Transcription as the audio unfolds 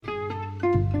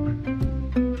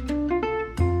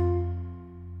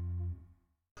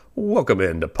Welcome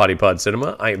into Potty Pod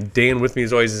Cinema. I am Dan. With me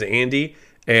as always is Andy.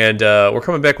 And we're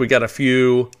coming back. We got a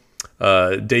few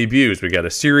debuts. We got a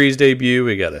series debut.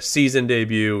 We got a season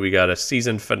debut. We got a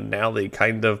season finale,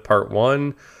 kind of, part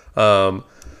one.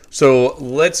 So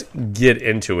let's get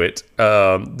into it.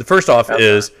 The first off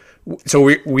is, so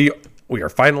we are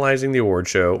finalizing the award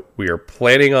show. We are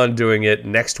planning on doing it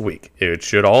next week. It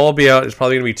should all be out. It's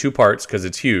probably going to be 2 parts because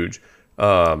it's huge,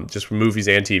 just for movies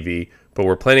and TV. But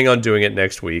we're planning on doing it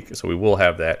next week, so we will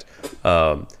have that.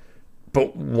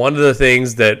 But one of the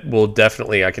things that will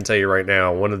definitely, I can tell you right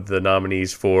now, one of the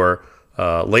nominees for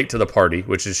Late to the Party,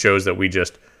 which is shows that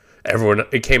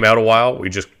it came out a while, we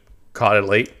just caught it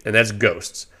late, and that's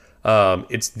Ghosts.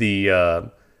 It's the,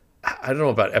 I don't know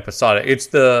about episodic, it's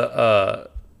the,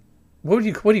 what do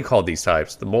you call these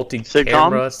types? The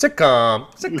multi-camera? Sitcom.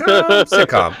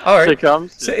 All right.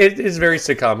 Sitcoms. So it is very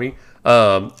sitcom-y.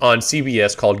 On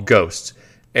CBS called Ghosts,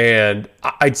 and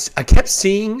I kept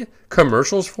seeing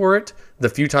commercials for it the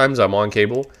few times I'm on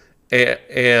cable,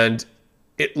 and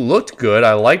it looked good.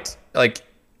 I liked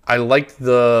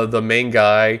the main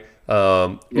guy,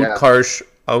 Utkarsh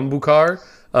Ambudkar.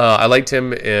 I liked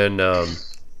him in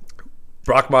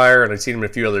Brockmire, and I'd seen him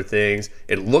in a few other things.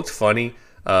 It looked funny.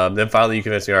 Then finally you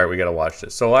convinced me, all right, we got to watch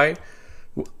this. So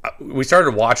we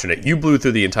started watching it. You blew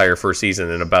through the entire first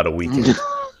season in about a weekend.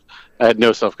 I had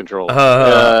no self-control.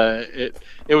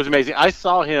 It was amazing. I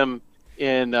saw him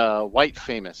in White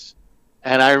Famous,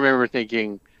 and I remember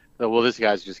thinking, well, this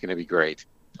guy's just going to be great.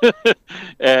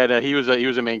 And he was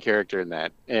a main character in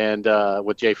that, and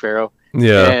with Jay Farrow.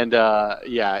 Yeah. And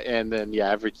everything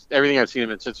I've seen him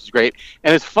in since was great.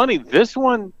 And it's funny, this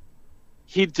one,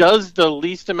 he does the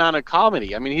least amount of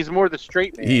comedy. I mean, he's more the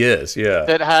straight man. He is, yeah.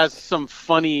 That has some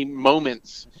funny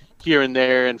moments here and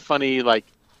there, and funny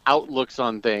outlooks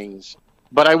on things,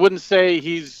 but I wouldn't say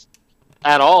he's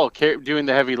at all doing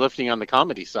the heavy lifting on the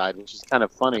comedy side, which is kind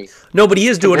of funny. No, but he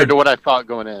is doing to what I thought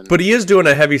going in. But he is doing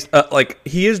a heavy,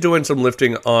 he is doing some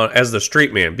lifting on as the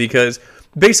straight man, because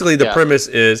basically the premise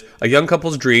is a young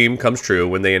couple's dream comes true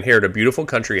when they inherit a beautiful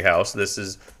country house. This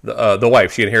is the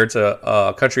wife. She inherits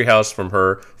a country house from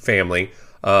her family,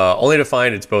 only to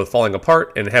find it's both falling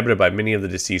apart and inhabited by many of the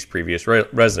deceased previous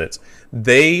residents.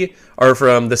 They are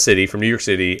from the city, from New York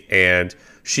City, and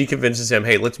she convinces him,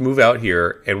 hey, let's move out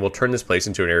here, and we'll turn this place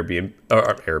into an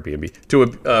Airbnb, to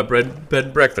a bed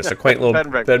and breakfast, a quaint little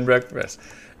bed and breakfast.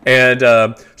 And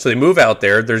so they move out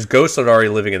there. There's ghosts that are already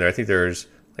living in there. I think there's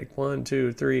 1,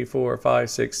 2, 3, 4, 5,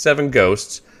 6, 7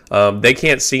 ghosts. They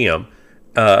can't see them.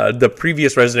 The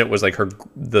previous resident was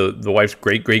the wife's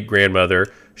great-great-grandmother.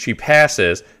 She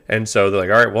passes, and so they're like,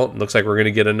 all right, well, it looks like we're going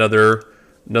to get another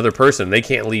person. They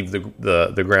can't leave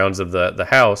the grounds of the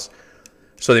house.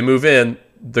 So they move in.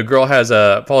 The girl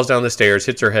falls down the stairs,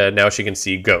 hits her head. Now she can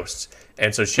see ghosts.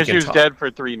 And so she was dead for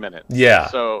 3 minutes. Yeah.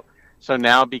 So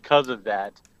now because of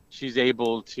that, she's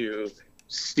able to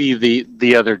see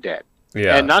the other dead.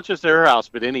 Yeah. And not just at her house,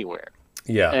 but anywhere.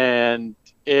 Yeah. And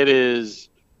it is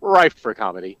rife for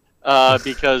comedy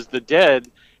because the dead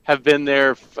have been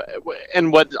there,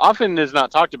 and what often is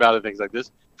not talked about in things like this,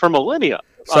 for millennia.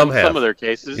 Some of their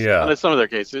cases. Yeah. On some of their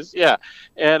cases, yeah.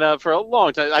 And for a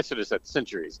long time, I should have said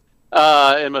centuries,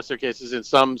 in most of their cases, in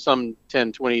some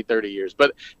 10, 20, 30 years.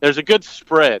 But there's a good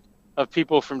spread of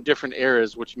people from different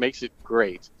eras, which makes it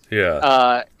great.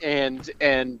 Yeah.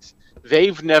 And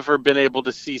they've never been able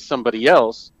to see somebody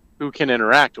else who can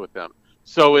interact with them.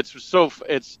 So it's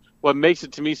what makes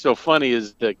it to me so funny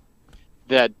is that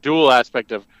dual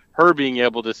aspect of her being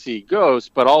able to see ghosts,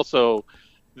 but also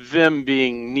them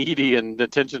being needy and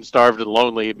attention starved and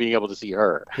lonely and being able to see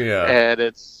her. Yeah. And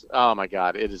it's, oh my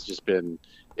God, it has been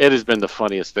the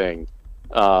funniest thing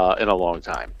in a long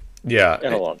time. Yeah.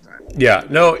 In a long time. Yeah.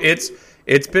 No, it's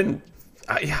been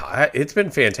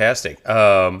fantastic.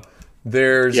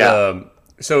 There's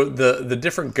so the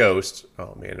different ghosts.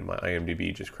 Oh man, and my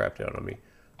IMDb just crapped out on me.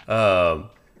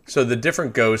 So the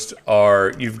different ghosts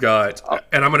are, you've got,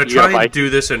 and I'm going to try and do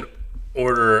this in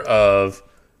order of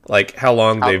how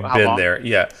long they've been there.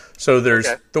 Yeah. So there's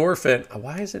Thorfinn.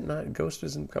 Why is it not? Ghost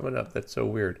isn't coming up. That's so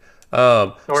weird.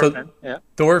 Thorfinn. So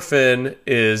Thorfinn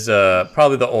is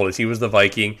probably the oldest. He was the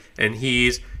Viking, and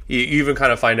you even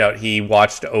kind of find out he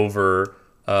watched over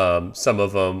some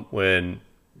of them when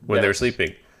they're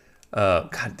sleeping.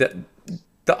 God, the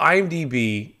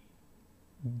IMDb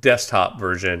desktop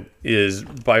version is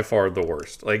by far the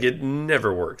worst. It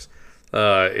never works.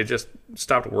 It just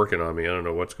stopped working on me. I don't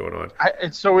know what's going on.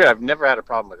 It's so weird. I've never had a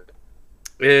problem with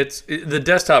it. The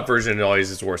desktop version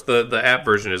always is worse. The app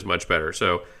version is much better.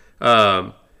 So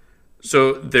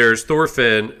there's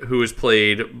Thorfinn, who is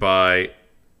played by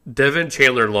Devin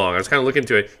Chandler Long. I was kind of looking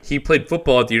into it. He played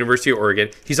football at the University of Oregon.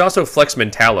 He's also Flex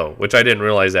Mentallo, which I didn't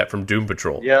realize that from Doom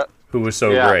Patrol. Yeah. Who was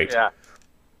so great. Yeah.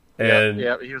 And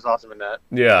yeah, he was awesome in that.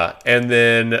 Yeah, and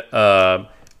then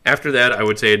after that, I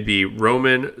would say it'd be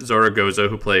Roman Zaragoza,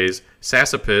 who plays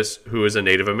Sassapus, who is a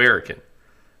Native American.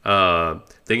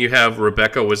 Then you have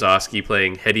Rebecca Wazowski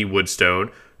playing Hetty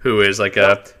Woodstone, who is like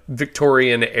a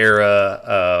Victorian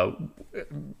era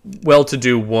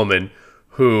well-to-do woman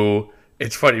who,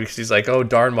 it's funny because she's like, oh,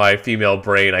 darn my female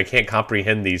brain, I can't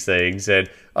comprehend these things. And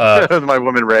my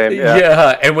woman brain,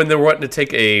 yeah. And when they're wanting to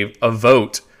take a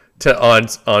vote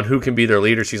on who can be their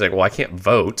leader, she's like, well, I can't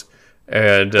vote.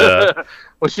 And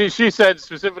well, she said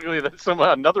specifically that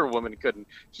another woman couldn't.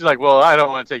 She's like, well, I don't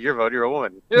want to take your vote. You're a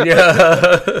woman.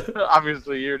 Yeah.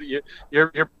 Obviously,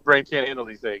 your brain can't handle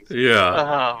these things. Yeah.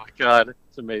 Oh my God,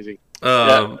 it's amazing.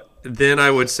 Then I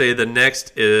would say the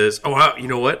next is you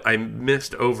know what? I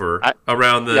missed over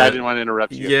around the. Yeah, I didn't want to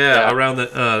interrupt you. Yeah, around the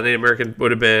Native American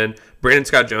would have been Brandon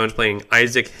Scott Jones playing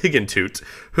Isaac Higgintoot,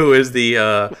 who is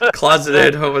the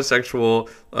closeted homosexual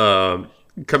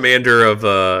commander of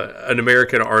an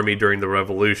American army during the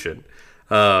Revolution.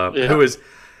 Who is,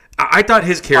 I thought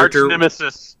his character. Arch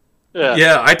nemesis.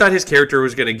 Yeah, I thought his character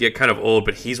was going to get kind of old,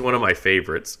 but he's one of my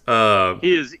favorites.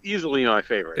 He is easily my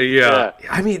favorite. Yeah.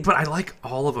 I mean, but I like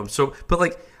all of them. So, but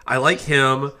like, I like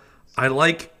him. I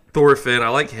like Thorfinn. I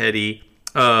like Hetty.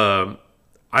 I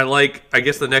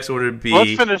guess the next one would be.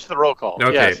 Let's finish the roll call.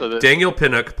 Okay. Yeah, Daniel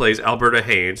Pinnock plays Alberta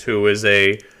Haynes, who is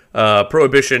a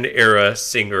Prohibition era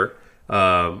singer.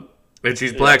 And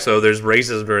she's black, so there's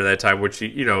racism during that time, which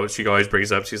she always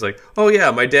brings up. She's like, "Oh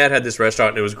yeah, my dad had this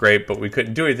restaurant and it was great, but we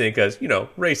couldn't do anything because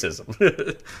racism."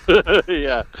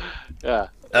 yeah,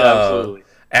 absolutely.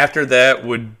 After that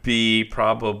would be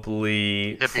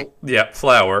probably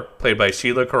Flower, played by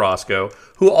Sheila Carrasco,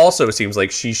 who also seems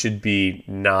like she should be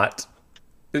not.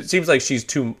 It seems like she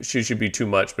should be too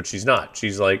much, but she's not.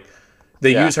 She's like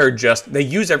they use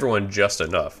everyone just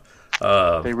enough.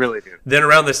 They really do. Then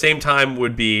around the same time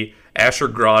would be Asher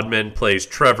Grodman plays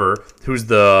Trevor, who's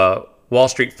the Wall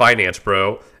Street finance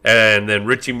bro, and then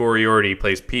Richie Moriarty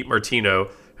plays Pete Martino,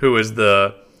 who is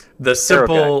the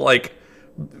simple, like,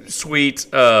 sweet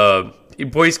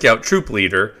Boy Scout troop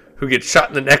leader who gets shot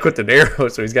in the neck with an arrow,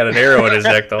 so he's got an arrow in his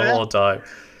neck the whole time.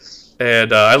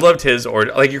 And I loved his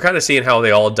you're kind of seeing how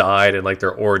they all died and like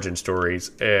their origin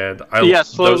stories, and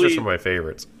those are some of my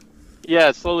favorites. Yeah,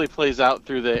 it slowly plays out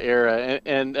through the era,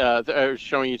 and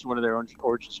showing each one of their own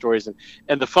origin stories.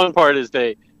 And the fun part is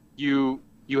you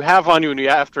have on you in the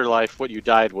afterlife what you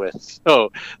died with.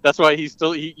 So that's why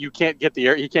you can't get the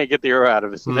arrow out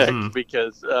of his neck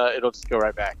because it'll just go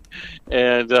right back.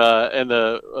 And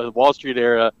the Wall Street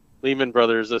era, Lehman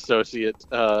Brothers associate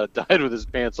died with his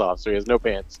pants off, so he has no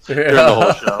pants during the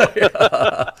whole show.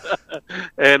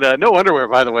 And no underwear,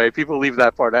 by the way. People leave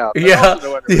that part out. Yeah,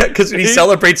 because when he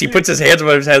celebrates, he puts his hands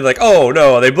above his head like, "Oh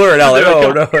no!" They blur it out like,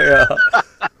 "Oh no!"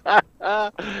 Yeah,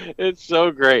 it's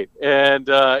so great. And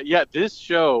this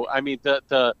show. I mean,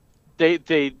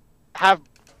 they have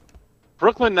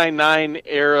Brooklyn Nine-Nine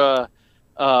era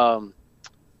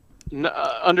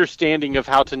understanding of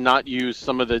how to not use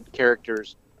some of the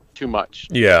characters too much.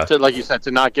 Yeah. Like you said,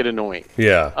 to not get annoying.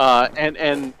 Yeah.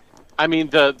 And I mean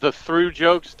the through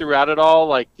jokes throughout it all,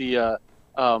 like the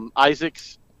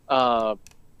Isaac's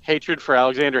hatred for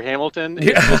Alexander Hamilton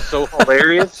is just so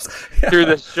hilarious through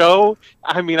the show.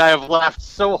 I mean, I have laughed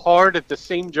so hard at the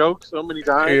same joke so many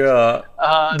times. Yeah.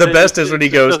 The best is when he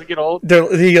goes, he's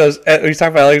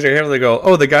talking about Alexander Hamilton, they go,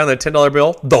 "Oh, the guy on the $10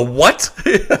 bill? The what?"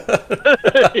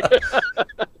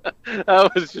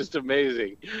 That was just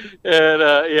amazing. And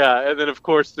and then of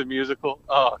course the musical.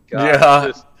 Oh god. I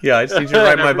just need you to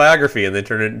write my biography and then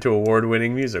turn it into an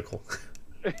award-winning musical.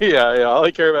 Yeah. All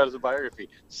I care about is a biography,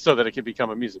 so that it can become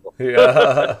a musical.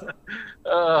 Yeah.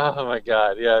 Oh my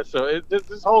god. Yeah. So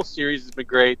this whole series has been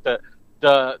great.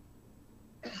 The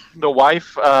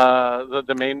wife,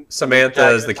 the main Samantha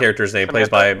is the character's name, plays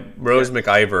by Rose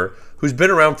McIver, who's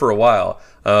been around for a while.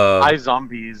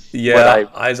 iZombies. Yeah,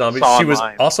 iZombies. She was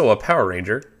also a Power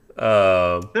Ranger.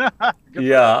 I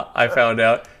found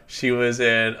out she was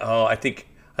in. Oh, I think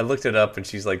I looked it up, and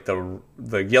she's like the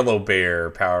Yellow Bear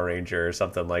Power Ranger or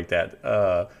something like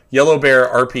that. Yellow Bear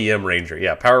RPM Ranger.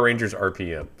 Yeah, Power Rangers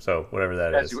RPM. So whatever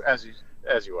that is.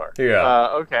 As you are. Yeah.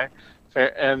 Okay.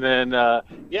 Fair. And then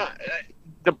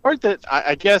the part that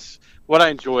I guess what I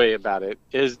enjoy about it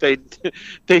is they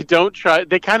don't try.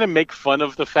 They kind of make fun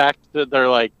of the fact that they're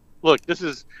like, look, this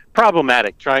is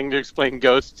problematic trying to explain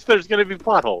ghosts. There's going to be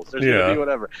plot holes. There's going to be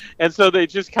whatever. And so they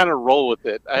just kind of roll with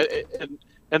it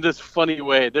in this funny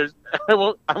way. I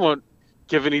won't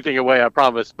give anything away, I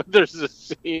promise. But there's a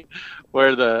scene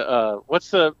where the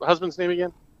what's the husband's name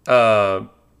again?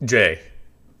 Jay.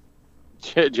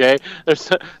 Jay. There's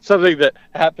something that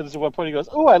happens at one point. He goes,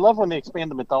 "Oh, I love when they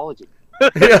expand the mythology."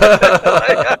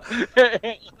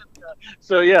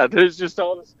 So yeah, there's just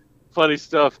all this funny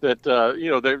stuff that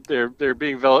they're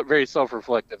being very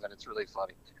self-reflective, and it's really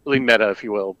funny, really meta, if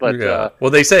you will. But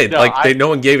well, they say no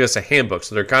one gave us a handbook,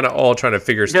 so they're kind of all trying to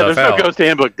figure stuff out. There's no ghost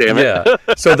handbook, damn it. Yeah,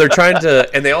 so they're trying to,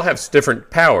 and they all have different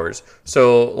powers.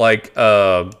 So like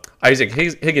Isaac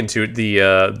Higgins,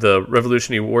 the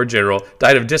Revolutionary War general,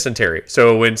 died of dysentery.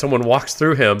 So when someone walks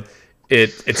through him,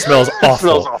 it smells awful.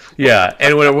 Smells awful. Yeah,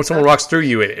 and when someone walks through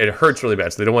you, it hurts really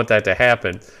bad. So they don't want that to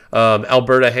happen.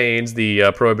 Alberta Haynes,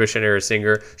 the Prohibition era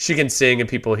singer, she can sing and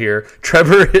people hear.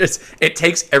 Trevor it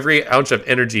takes every ounce of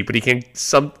energy, but he can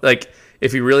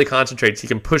if he really concentrates, he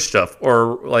can push stuff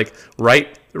or like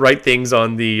write things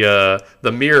on the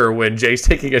mirror when Jay's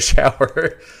taking a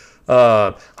shower.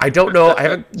 I don't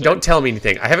know. Don't tell me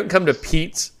anything. I haven't come to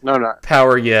Pete's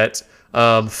power yet.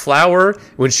 Flower,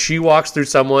 when she walks through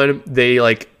someone, they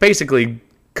like basically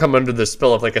come under the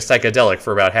spell of like a psychedelic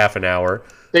for about half an hour.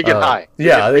 They get high. They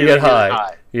get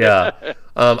high. Yeah.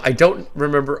 I don't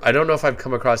remember. I don't know if I've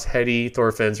come across Hetty,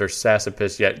 Thorfinns, or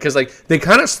Sassapus yet, because like they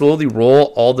kind of slowly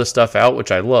roll all the stuff out,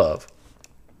 which I love.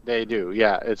 They do.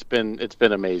 Yeah, it's been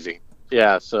amazing.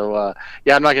 Yeah. So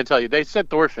I'm not gonna tell you. They said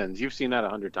Thorfinns. You've seen that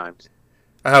 100 times.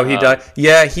 Oh, he died.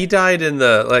 Yeah, he died in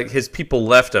his people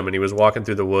left him, and he was walking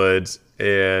through the woods,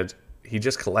 and he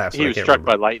just collapsed. He was struck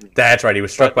by lightning. That's right. He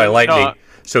was struck by lightning,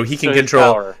 so he can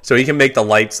control. So he can make the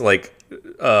lights like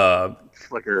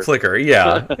flicker.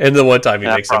 Yeah, and the one time he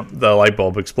makes the light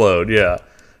bulb explode. Yeah.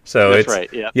 So that's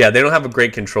right. Yeah. Yeah, they don't have a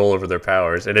great control over their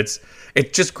powers, and it's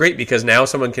just great because now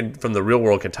someone from the real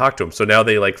world can talk to them. So now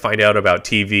they like find out about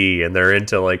TV, and they're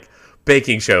into like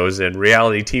baking shows and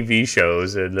reality TV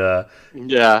shows, and then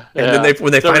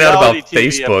when they find out about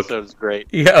Facebook, is great.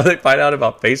 Yeah, they find out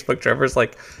about Facebook. Trevor's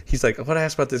like, he's like, "What I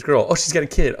asked about this girl? Oh, she's got a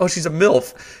kid. Oh, she's a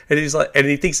MILF." And he's like, and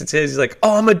he thinks it's his. He's like,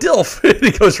 "Oh, I'm a DILF." And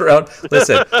he goes around,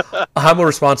 "Listen, I'm a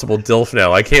responsible DILF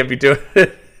now. I can't be doing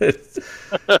it."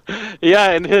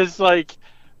 Yeah, and his like,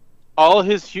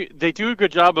 they do a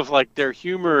good job of like their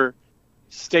humor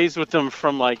stays with them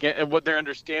from like, and what their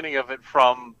understanding of it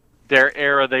from their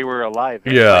era they were alive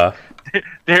in. Yeah. Like,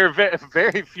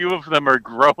 very few of them are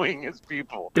growing as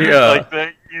people. Yeah.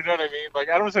 Like, you know what I mean? Like,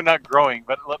 I don't say not growing,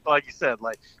 but like you said,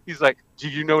 like, he's like, "Do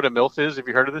you know what a MILF is? Have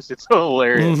you heard of this? It's so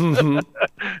hilarious." Well,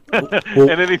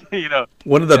 and then,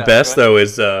 one of the best, though,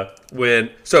 is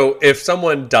if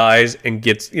someone dies and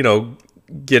gets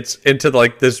into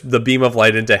like the beam of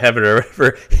light into heaven or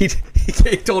whatever, he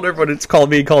told everyone it's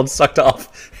being called sucked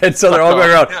off, and so they're all going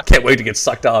around, "Can't wait to get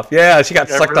sucked off." Yeah, she got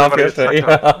sucked off yesterday.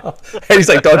 Yeah. And he's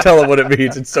like, "Don't tell them what it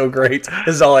means. It's so great.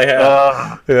 This is all I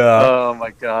have." Oh my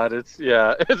God, it's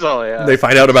all I have. They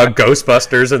find out about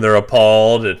Ghostbusters and they're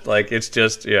appalled. It's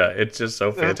just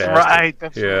so fantastic.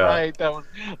 That's right.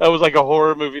 That was like a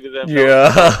horror movie to them.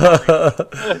 Yeah.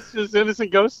 It's just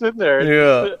innocent ghosts in there.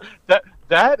 Yeah.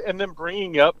 That and then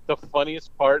bringing up the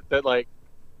funniest part that like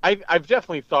I've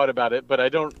definitely thought about it, but I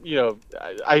don't,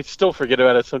 I still forget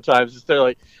about it sometimes. Is they're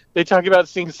like, they talk about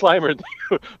seeing Slimer.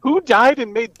 Who died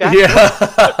and made that?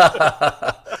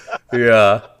 Yeah.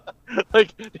 Yeah.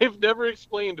 Like, they've never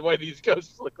explained why these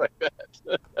ghosts look like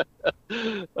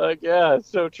that. Like, yeah, it's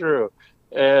so true.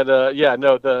 And I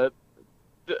don't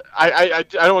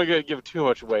want to give too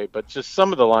much away, but just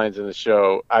some of the lines in the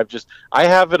show, I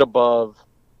have it above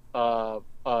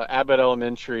Abbott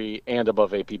Elementary and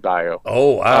above AP Bio.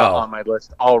 Oh wow! On my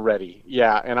list already.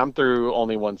 Yeah, and I'm through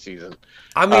only one season.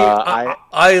 I mean,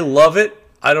 I love it.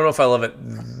 I don't know if I love it.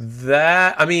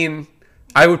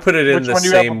 I would put it in the same. Which one do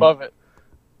you have above it?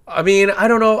 I mean, I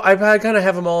don't know. I kind of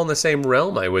have them all in the same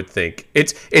realm. I would think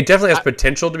it definitely has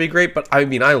potential to be great. But I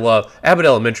mean, I love Abbott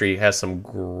Elementary has some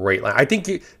great lines. I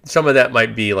think some of that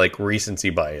might be like recency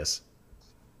bias.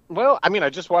 Well, I mean, I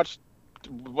just watched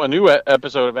a new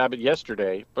episode of Abbott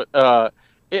yesterday, but I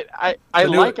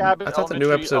like Abbott. I thought the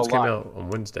new episodes came out on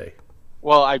Wednesday.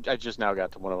 Well, I just now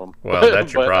got to one of them. Well,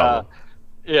 that's your problem.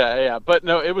 Yeah, but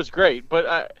no, it was great.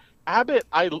 But Abbott,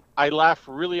 I laugh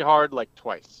really hard like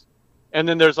twice, and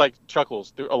then there's like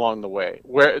chuckles along the way.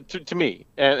 Where to me,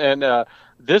 and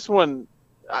this one,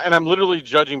 and I'm literally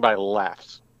judging by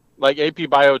laughs. Like AP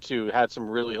Bio 2 had some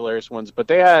really hilarious ones, but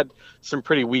they had some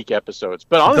pretty weak episodes.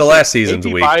 But honestly, the last season's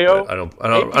AP weak. Bio, I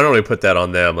don't really put that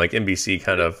on them. Like NBC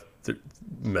kind of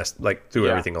threw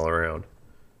everything all around.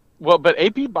 Well, but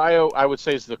AP Bio, I would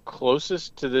say, is the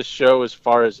closest to this show as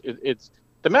far as it's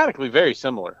thematically very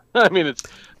similar. I mean, it's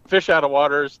fish out of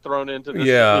water is thrown into this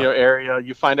area.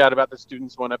 You find out about the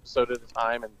students one episode at a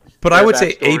time, and but I would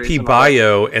say AP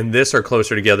Bio and this are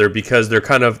closer together because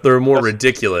they're more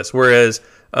ridiculous. Whereas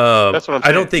that's what I'm saying.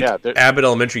 I don't think Abbott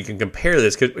Elementary can compare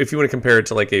this, because if you want to compare it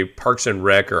to like a Parks and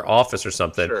Rec or Office or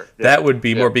something, that would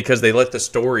be more because they let the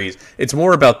stories. It's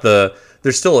more about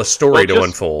there's still a story to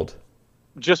unfold.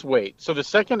 Just wait. So the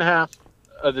second half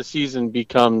of the season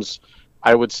becomes,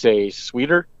 I would say,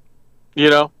 sweeter.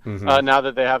 Now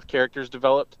that they have characters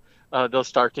developed, they'll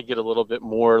start to get a little bit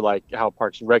more like how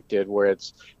Parks and Rec did, where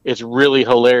it's really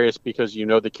hilarious because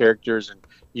the characters and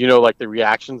like the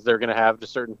reactions they're going to have to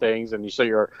certain things, and so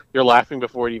you're laughing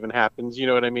before it even happens. You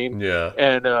know what I mean? Yeah.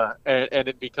 And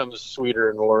it becomes sweeter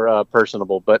and more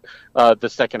personable. But the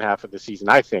second half of the season,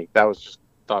 I think that was just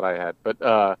thought I had,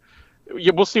 but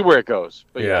we'll see where it goes.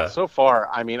 But so far,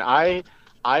 I mean, I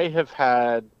have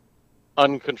had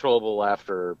uncontrollable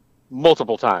laughter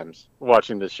multiple times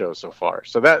watching this show so far.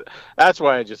 So that's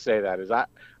why I just say that is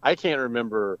I can't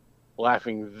remember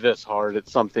laughing this hard at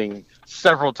something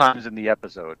several times in the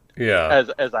episode. Yeah.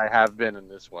 As I have been in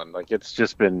this one. Like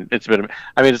it's been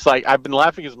I mean, it's like I've been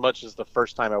laughing as much as the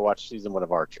first time I watched season 1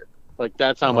 of Archer. Like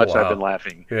that's how much I've been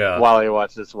laughing while I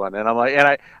watch this one. And I'm like, and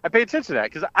I pay attention to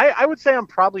that because I would say I'm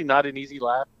probably not an easy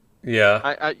laugh. Yeah.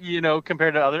 I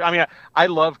compared to others. I mean, I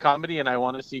love comedy and I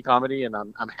want to see comedy and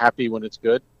I'm happy when it's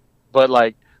good. But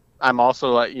like, I'm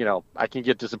also like, I can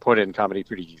get disappointed in comedy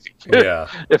pretty easy. Yeah.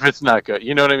 If it's not good,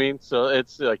 you know what I mean? So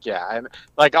it's like, and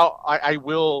like I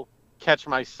will catch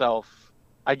myself.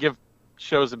 I give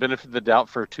shows the benefit of the doubt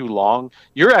for too long.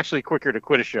 You're actually quicker to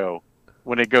quit a show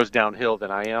when it goes downhill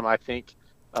than I am. I think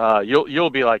you'll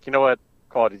be like, you know what?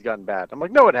 Quality's gotten bad. I'm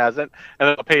like, no, it hasn't. And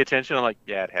then I'll pay attention. I'm like,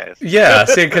 yeah, it has. Yeah,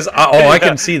 see, because I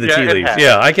can see the tea leaves.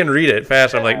 Yeah, I can read it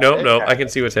fast. I'm like, nope, I can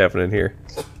see what's happening here.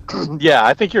 Yeah,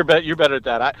 I think you're better at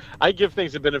that. I give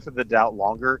things the benefit of the doubt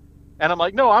longer, and I'm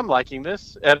like, no, I'm liking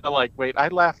this. And I'm like, wait, I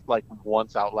laughed like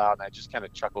once out loud, and I just kind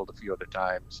of chuckled a few other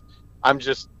times. I'm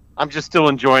just still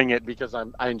enjoying it because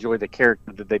I enjoy the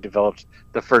character that they developed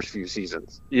the first few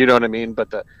seasons. You know what I mean?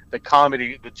 But the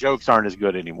comedy, the jokes aren't as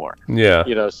good anymore.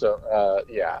 Yeah. So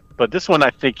yeah. But this one, I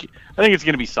think it's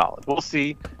going to be solid. We'll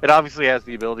see. It obviously has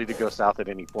the ability to go south at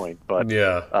any point, but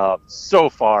so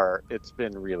far it's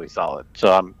been really solid.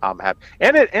 So I'm happy.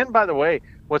 And by the way,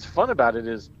 what's fun about it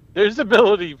is there's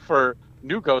ability for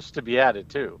new ghosts to be added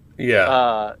too.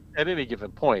 Yeah. At any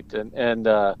given point,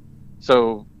 and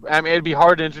so, I mean, it'd be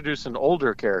hard to introduce an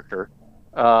older character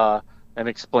and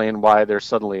explain why there's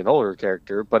suddenly an older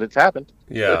character, but it's happened.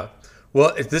 Yeah.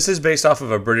 Well, this is based off of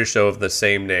a British show of the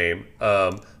same name.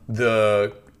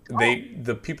 The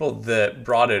people that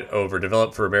brought it over,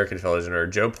 developed for American television, are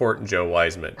Joe Port and Joe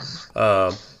Wiseman.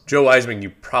 Joe Wiseman, you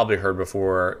probably heard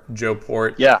before. Joe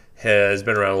Port has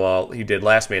been around a while. He did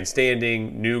Last Man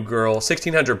Standing, New Girl,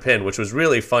 1600 Pin, which was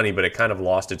really funny, but it kind of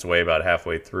lost its way about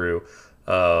halfway through.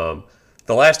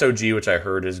 The Last OG, which I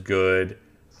heard is good,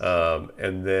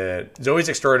 and then Zoe's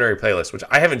Extraordinary Playlist, which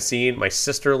I haven't seen. My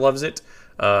sister loves it,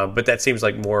 but that seems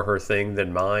like more her thing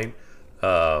than mine.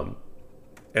 And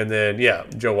then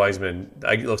Joe Wiseman.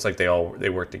 It looks like they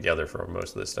work together for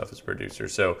most of this stuff as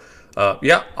producers. So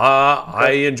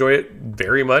I enjoy it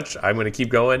very much. I'm going to keep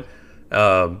going.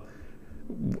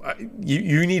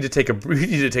 You need to take a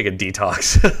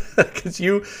detox because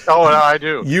you. Oh no, I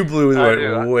do. You blew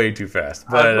it way too fast.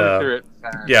 But I blew through it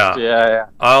fast. Yeah.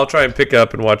 I'll try and pick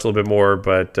up and watch a little bit more.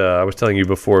 But I was telling you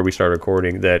before we started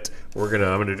recording that I'm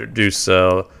gonna introduce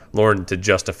Lauren to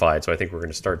Justified. So I think we're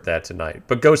gonna start that tonight.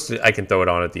 But Ghost, I can throw it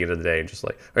on at the end of the day and just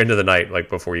or end of the night, like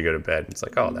before you go to bed. It's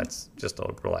like, oh, that's just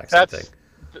a relaxing thing.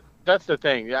 That's the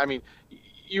thing. I mean,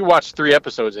 you watch 3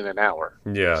 episodes in an hour.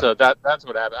 Yeah. So that's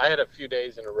what happened. I had a few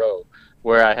days in a row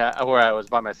where I was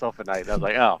by myself at night. And I was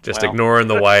like, oh, just ignoring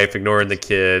the wife, ignoring the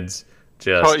kids.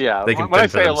 Just they can when I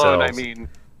say alone, I mean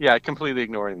completely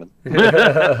ignoring them. They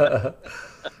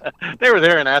were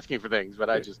there and asking for things, but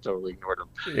I just totally ignored them.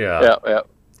 Yeah.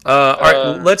 All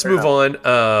right, let's move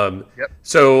on.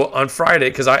 So on Friday,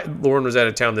 because Lauren was out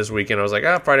of town this weekend, I was like,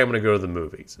 Friday I'm going to go to the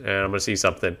movies and I'm going to see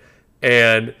something,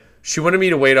 and she wanted me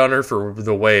to wait on her for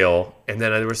The Whale, and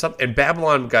then there was something, and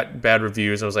Babylon got bad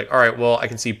reviews. And I was like, all right, well, I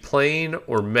can see Plane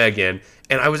or Megan,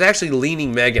 and I was actually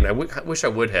leaning Megan. I wish I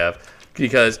would have,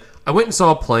 because I went and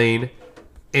saw Plane,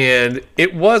 and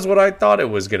it was what I thought it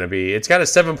was going to be. It's got a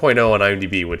 7.0 on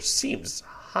IMDb, which seems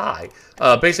high.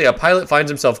 Basically, a pilot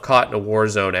finds himself caught in a war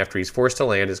zone after he's forced to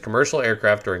land his commercial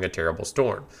aircraft during a terrible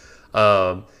storm.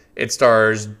 It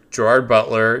stars Gerard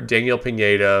Butler, Daniel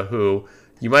Pineda, who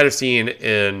you might have seen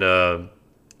in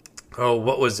Oh,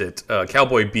 what was it?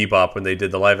 Cowboy Bebop when they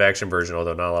did the live action version,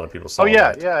 although not a lot of people Oh saw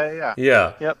yeah, that. yeah,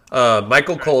 yeah. Yeah. Yep.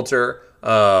 Michael Coulter,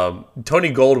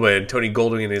 Tony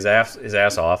Goldwyn, his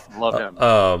ass off. Love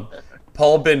him.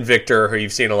 Paul Ben Victor, who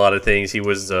you've seen a lot of things. He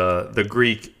was the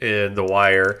Greek in The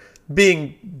Wire,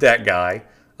 being that guy.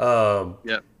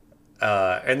 Yep.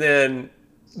 And then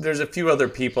there's a few other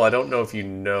people. I don't know if you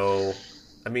know.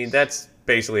 I mean, that's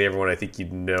basically everyone I think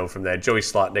you'd know from that. Joey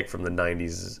Slotnick from the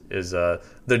 90s is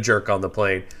the jerk on the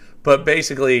plane. But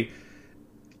basically,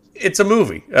 it's a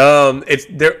movie. It's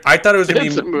there. I thought it was going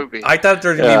to be a movie. I thought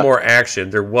there was going to be more action.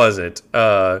 There wasn't.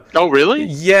 Oh, really?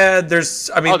 Yeah,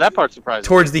 there's. I mean, that part surprised me.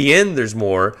 Towards the end, there's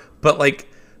more. But like,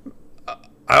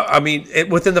 I mean,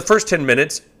 within the first 10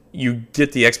 minutes, you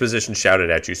get the exposition shouted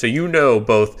at you, so you know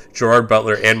both Gerard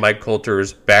Butler and Mike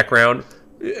Coulter's background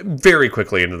very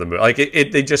quickly into the movie. Like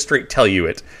they just straight tell you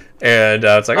it, and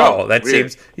it's like, oh, that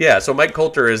weird. seems So Mike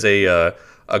Coulter is a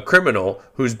criminal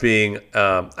who's being.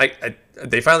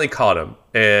 They finally caught him,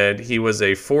 and he was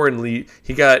a foreign lead.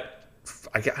 He got.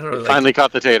 I don't know. Finally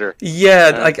caught the tater.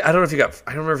 Yeah, like I don't know if he got.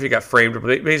 I don't remember if he got framed, but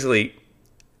basically,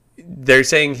 they're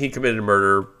saying he committed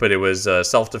murder, but it was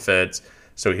self-defense.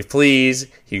 So he flees.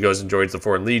 He goes and joins the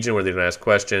Foreign Legion where they don't ask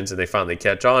questions, and they finally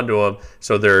catch on to him.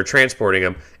 So they're transporting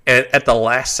him. And at the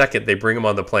last second, they bring him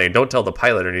on the plane. Don't tell the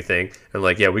pilot or anything. And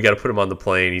like, yeah, we got to put him on the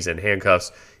plane. He's in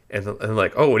handcuffs. And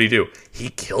like, oh, what did he do? He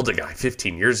killed a guy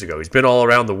 15 years ago. He's been all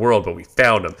around the world, but we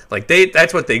found him. Like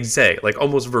that's what they say, like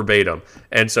almost verbatim.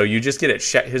 And so you just get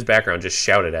his background just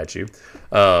shouted at you.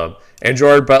 And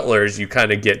Gerard Butler's, you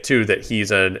kind of get too that he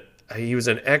was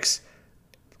an ex.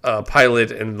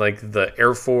 Pilot in like the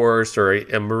Air Force or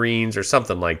a Marines or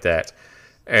something like that.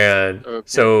 And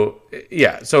so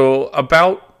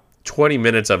about 20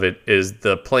 minutes of it is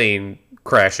the plane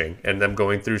crashing and them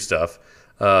going through stuff.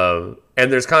 And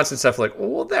there's constant stuff like,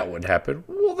 well, that wouldn't happen.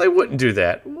 Well, they wouldn't do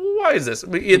that. Why is this?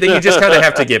 You just kind of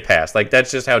have to get past. Like, that's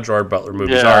just how Gerard Butler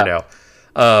movies are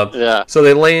now. So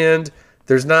they land.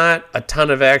 There's not a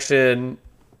ton of action.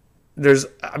 There's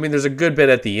a good bit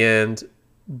at the end,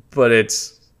 but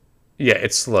it's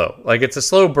slow. Like, it's a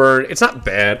slow burn. It's not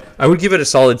bad. I would give it a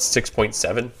solid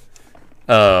 6.7.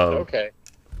 Okay.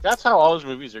 That's how all his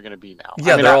movies are going to be now.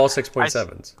 Yeah, they're all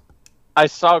 6.7s. I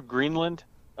saw Greenland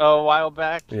a while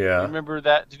back. Yeah. Remember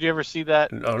that? Did you ever see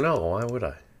that? Oh, no. Why would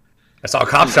I? I saw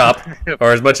Cop Shop,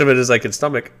 or as much of it as I could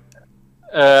stomach.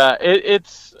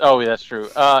 It's... Oh, that's true.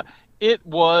 It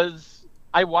was...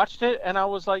 I watched it, and I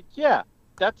was like, yeah,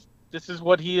 this is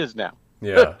what he is now.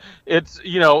 Yeah. It's,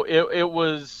 it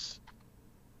was...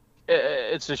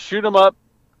 It's a shoot 'em up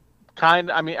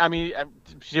kind. I mean,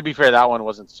 to be fair, that one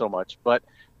wasn't so much, but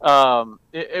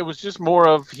it was just more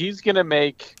of he's gonna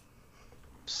make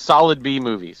solid B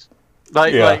movies.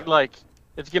 Like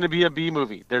it's gonna be a B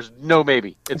movie. There's no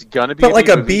maybe. It's gonna be. But like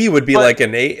a movie. B would be like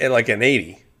an 8, like an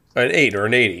 80, an 8 or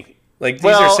an 80. Like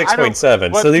these are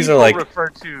 6.7. So these are like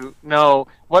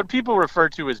what people refer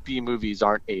to as B movies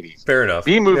aren't 80s. Fair enough.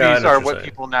 B movies are what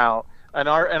people now. And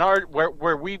our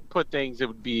where we put things, it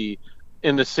would be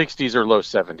in the 60s or low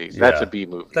 70s. That's a B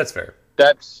movie. That's fair.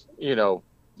 That's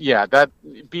that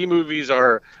B movies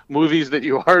are movies that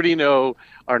you already know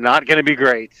are not going to be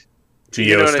great.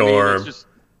 Geostorm,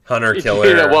 Hunter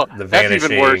Killer, The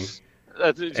Vanishing.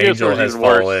 That's even worse. Angel Has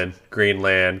Fallen,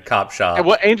 Greenland, Cop Shop. And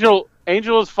what Angel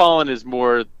Has Fallen is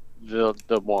more the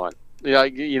one. Yeah,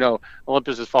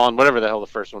 Olympus Has Fallen, whatever the hell the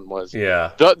first one was.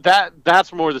 Yeah.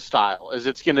 That's more the style. Is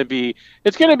it's gonna be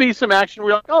some action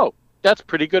where you're like, oh, that's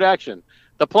pretty good action.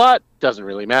 The plot doesn't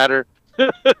really matter.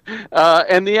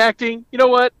 And the acting, you know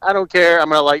what? I don't care. I'm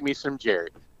gonna like me some Jerry.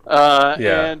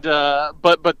 And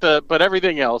but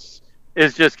everything else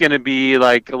is just gonna be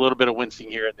like a little bit of wincing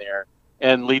here and there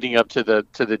and leading up to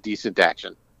the decent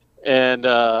action. And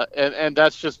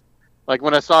that's just like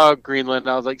when I saw Greenland,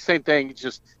 I was like, same thing.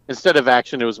 Just instead of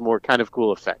action, it was more kind of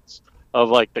cool effects of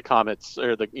like the comets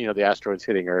or the asteroids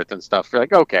hitting Earth and stuff. You're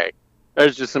like, okay,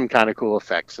 there's just some kind of cool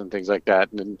effects and things like that,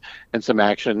 and some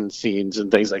action scenes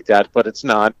and things like that. But it's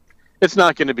not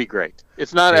going to be great.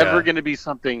 It's not ever going to be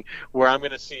something where I'm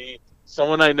going to see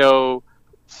someone I know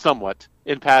somewhat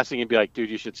in passing and be like, dude,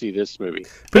 you should see this movie.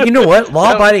 But you know what?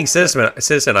 Law Abiding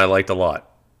Citizen I liked a lot.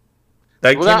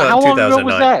 That came out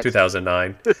in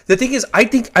 2009. The thing is, I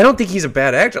don't think he's a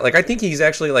bad actor. Like, I think he's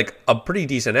actually like a pretty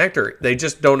decent actor. They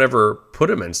just don't ever put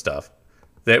him in stuff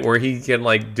where he can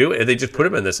like do it. They just put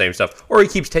him in the same stuff, or he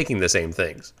keeps taking the same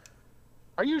things.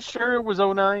 Are you sure it was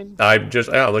 09? I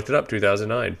looked it up.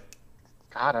 2009.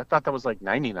 God, I thought that was like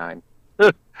 99.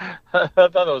 I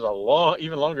thought that was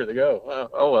even longer to go.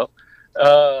 Oh well.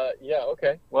 Yeah,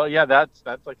 okay. Well, yeah, that's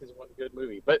like his one good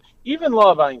movie. But even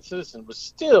Law Abiding Citizen was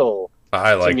still,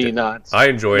 I to liked me, it. I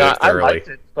enjoyed it I thoroughly. liked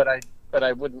it, but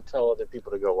I wouldn't tell other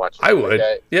people to go watch it. I Like would.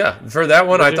 Yeah, for that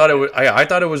one, I would you? thought it was. I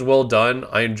thought it was well done.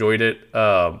 I enjoyed it.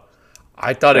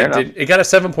 I thought Fair it enough. did. It got a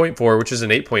 7.4, which is an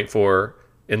 8.4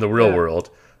 in the real Yeah, world.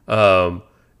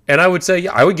 And I would say,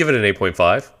 yeah, I would give it an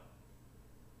 8.5.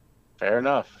 fair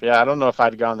enough. Yeah, I don't know if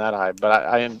I'd gone that high, but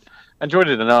I enjoyed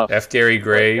it enough. F. Gary But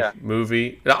Gray yeah,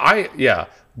 movie. Yeah,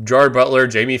 Gerard Butler,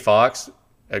 Jamie Foxx,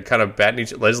 kind of batting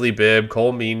each. Leslie Bibb,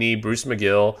 Cole Meany, Bruce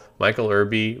McGill, Michael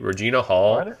Irby, Regina what?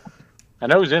 Hall. I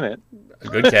know who's in it. A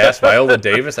good cast. Viola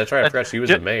Davis. That's right. I forgot she was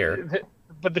the Ju- mayor.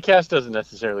 but the cast doesn't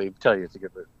necessarily tell you it's a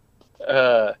good movie.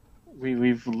 Uh,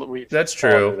 we've That's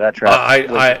fallen true. into that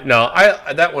trap.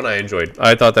 That one I enjoyed.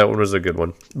 I thought that one was a good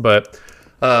one. But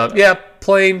yeah,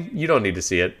 Plane. You don't need to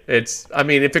see it. I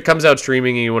mean, if it comes out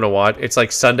streaming and you want to watch, it's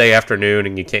like Sunday afternoon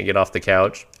and you can't get off the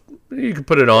couch. You can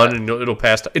put it on and it'll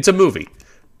pass. It's a movie.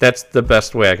 That's the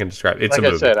best way I can describe it. It's Like a I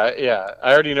movie. said,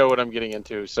 I already know what I'm getting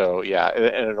into. So yeah,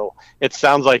 and it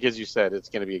sounds like, as you said, it's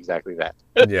going to be exactly that.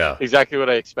 Yeah. Exactly what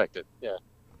I expected. Yeah.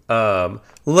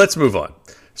 Let's move on.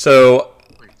 So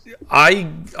I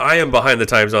am behind the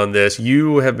times on this.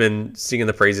 You have been singing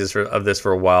the praises of this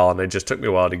for a while, and it just took me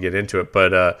a while to get into it.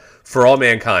 But For All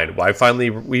Mankind,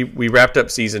 we wrapped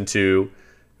up season 2.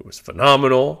 It was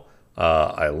phenomenal.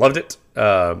 I loved it.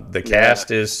 The cast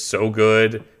is so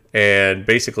good, and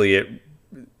basically,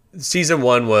 season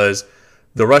 1 was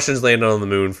the Russians landed on the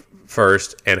moon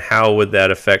first, and how would that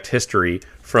affect history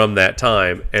from that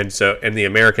time? And the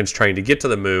Americans trying to get to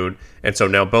the moon, and so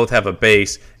now both have a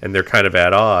base, and they're kind of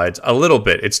at odds a little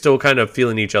bit. It's still kind of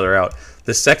feeling each other out.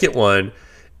 The second one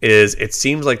is, it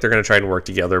seems like they're going to try and work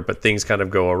together, but things kind of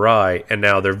go awry, and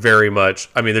now they're very much.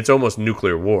 I mean, it's almost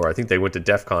nuclear war. I think they went to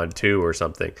DEFCON 2 or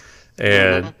something.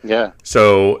 And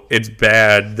so it's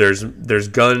bad. There's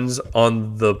guns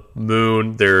on the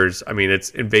moon. It's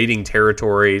invading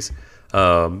territories.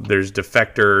 There's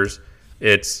defectors.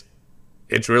 It's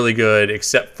really good,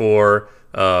 except for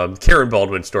Karen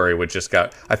Baldwin's story, which just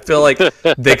got. I feel like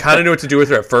they kind of knew what to do with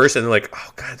her at first, and they're like,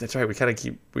 "Oh God, that's right. We gotta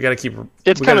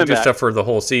do stuff for the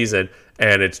whole season,"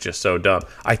 and it's just so dumb.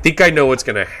 I think I know what's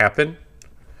gonna happen.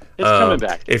 It's coming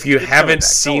back. If you haven't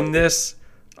seen this,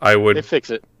 I would. They fix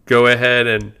it. Go ahead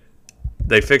and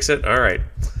they fix it. All right.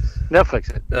 They'll fix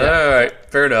it. Yeah. All right.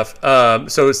 Fair enough.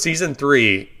 So season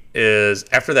 3 is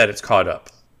after that. It's caught up,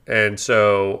 and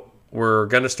so we're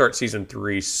gonna start season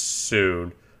 3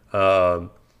 soon.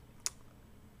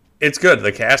 It's good.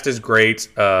 The cast is great.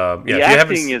 The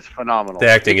acting is phenomenal. The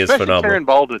acting is Especially phenomenal. Karen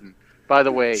Baldwin, by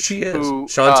the way. She is.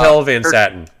 Chantel Van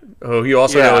Satten, who you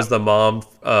also know as the mom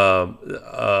of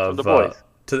The Boys.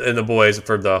 And the boys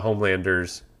for the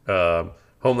Homelander's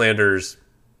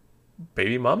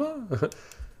baby mama.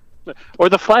 Or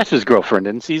the Flash's girlfriend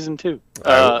in season 2.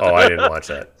 I didn't watch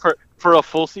that. For a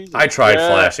full season. I tried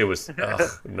Flash. It was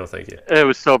no, thank you. It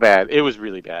was so bad. It was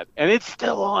really bad, and it's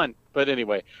still on. But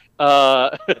anyway,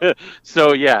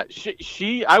 so yeah,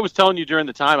 she. I was telling you during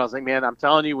the time. I was like, man, I'm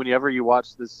telling you, whenever you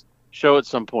watch this show at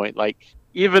some point, like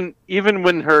even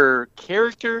when her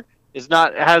character is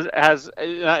not has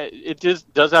it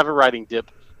just does have a writing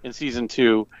dip in season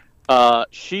 2.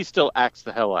 She still acts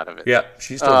the hell out of it. Yeah,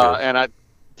 she's still good. And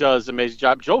does an amazing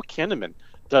job. Joel Kinnaman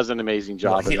does an amazing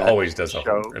job. He always does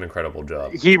an incredible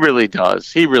job. He really does.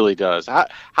 He really does.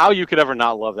 How you could ever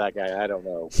not love that guy, I don't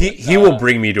know. He will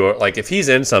bring me to it. Like if he's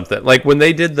in something. Like when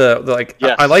they did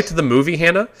I liked the movie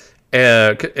Hannah,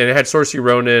 and it had Saoirse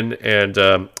Ronan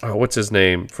and what's his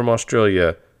name from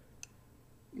Australia?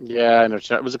 Yeah, I know.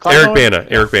 Was it Eric Bana?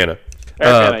 Eric Bana.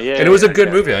 Yeah, and it was a good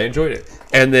movie. I enjoyed it.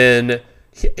 And then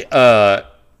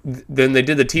they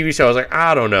did the TV show. I was like,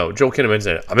 I don't know. Joel Kinnaman's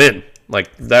in it. I'm in.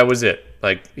 Like that was it.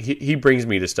 Like he brings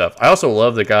me to stuff. I also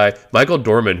love the guy Michael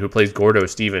Dorman who plays Gordo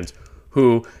Stevens,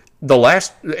 who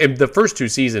the first 2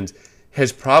 seasons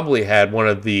has probably had one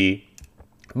of the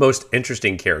most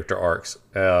interesting character arcs.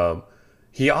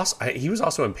 He was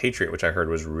also in Patriot, which I heard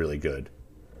was really good.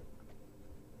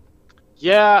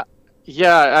 Yeah.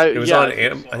 It was on. I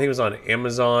think it was on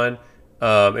Amazon.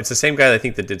 It's the same guy I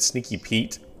think that did Sneaky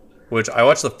Pete, which I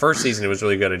watched the first season. It was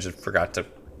really good. I just forgot to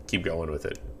keep going with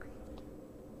it.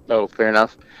 Oh, fair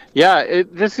enough. Yeah,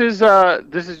 this has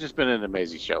just been an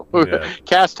amazing show. Yeah.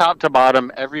 Cast top to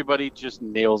bottom, everybody just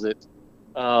nails it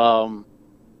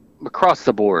across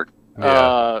the board.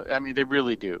 Yeah. I mean, they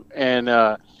really do, and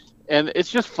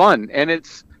it's just fun. And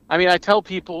I tell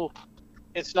people,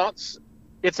 it's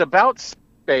about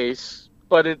space,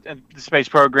 but the space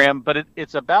program, but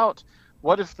it's about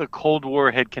what if the Cold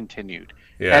War had continued.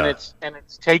 Yeah. And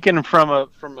it's taken from a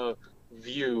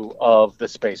view of the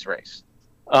space race.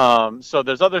 So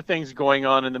there's other things going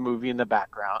on in the movie in the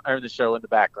background, or the show in the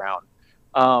background.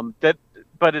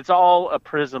 But it's all a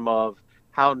prism of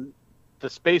how the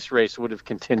space race would have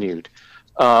continued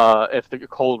if the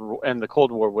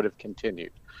Cold War would have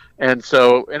continued. And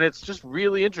it's just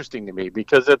really interesting to me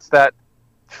because it's that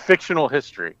fictional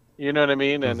history. You know what I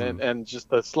mean? And just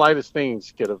the slightest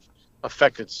things could have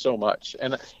affected so much.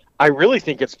 And I really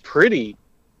think it's pretty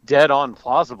dead on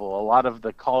plausible. A lot of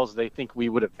the calls they think we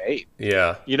would have made.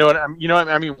 Yeah. You know what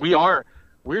I mean?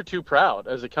 We're too proud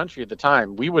as a country at the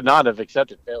time. We would not have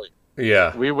accepted failure.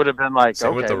 Yeah. We would have been like, same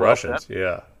okay, with the Russians.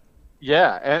 Yeah.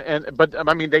 Yeah, but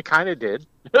I mean, they kind of did.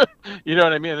 You know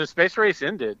what I mean? The space race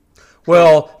ended.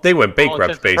 Well, they went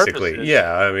bankrupt, basically.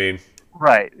 Yeah, I mean.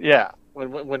 Right. Yeah.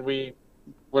 When we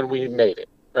made it,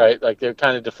 right? Like they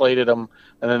kind of deflated them,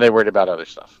 and then they worried about other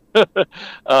stuff. But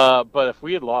if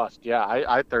we had lost, yeah,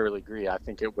 I thoroughly agree. I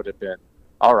think it would have been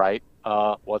all right.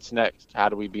 What's next? How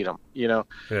do we beat them? You know.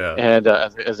 Yeah. And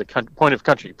as a point of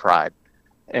country pride,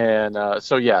 and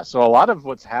so a lot of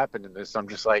what's happened in this, I'm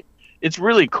just like, it's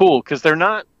really cool because they're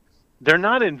not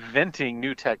inventing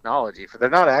new technology.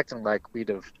 They're not acting like we'd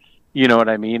have, you know what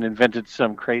I mean, invented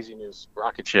some crazy new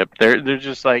rocket ship. They're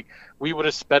just like, we would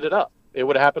have sped it up. It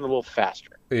would have happened a little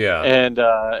faster. Yeah. And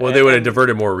they would have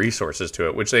diverted more resources to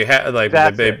it, which they had. Like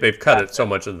they've cut it so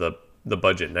much of the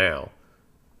budget now.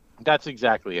 That's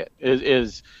exactly it.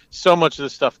 Is so much of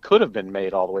this stuff could have been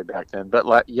made all the way back then, but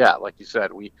like you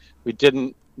said, we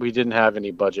didn't have any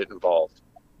budget involved.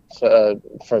 For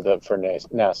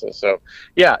NASA. So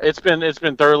yeah, it's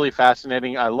been thoroughly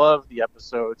fascinating. I love the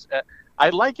episodes. I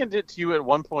likened it to you at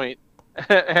one point,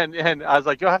 and I was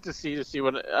like, you'll have to see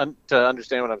to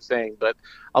understand what I'm saying. But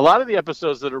a lot of the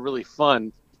episodes that are really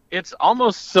fun, it's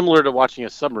almost similar to watching a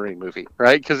submarine movie,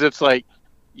 right? Because it's like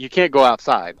you can't go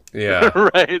outside. Yeah.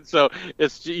 Right. So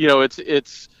it's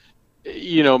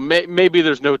maybe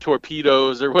there's no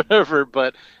torpedoes or whatever,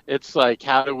 but it's like,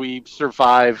 how do we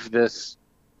survive this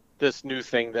new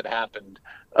thing that happened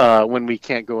when we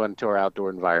can't go into our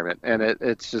outdoor environment? And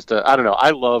it's just I don't know.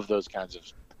 I love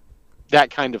that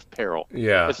kind of peril.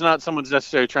 Yeah. It's not someone's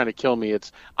necessarily trying to kill me.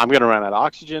 It's I'm going to run out of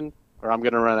oxygen, or I'm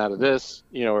going to run out of this,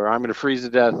 or I'm going to freeze to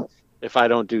death if I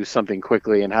don't do something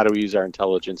quickly. And how do we use our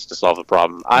intelligence to solve the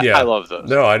problem? I love those.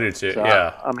 No, I do too. So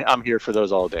yeah. I'm here for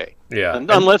those all day. Yeah.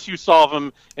 Unless you solve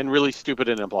them in really stupid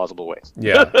and implausible ways.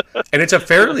 Yeah. And it's a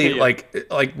fairly,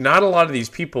 like not a lot of these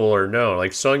people are known.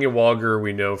 Like Sonya Walger,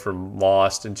 we know from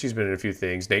Lost, and she's been in a few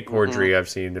things. Nate Cordry, I've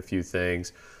seen in a few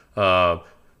things.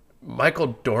 Michael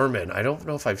Dorman, I don't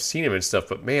know if I've seen him and stuff,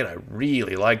 but man, I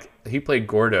really he played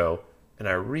Gordo, and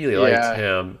I really liked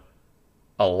him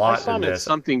a lot. I saw him in in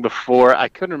something before. I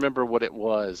couldn't remember what it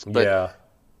was, but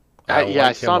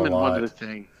I saw him in one of the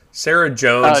things. Sarah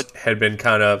Jones had been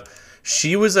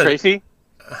she was a Tracy.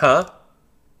 Huh?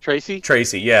 Tracy,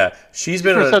 yeah. She's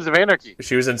been in Sons of Anarchy.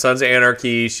 She was in Sons of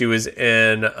Anarchy. She was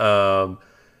in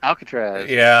Alcatraz.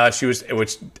 Yeah, she was,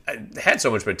 which had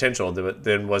so much potential, but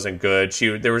then wasn't good.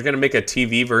 They were going to make a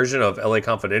TV version of LA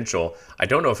Confidential. I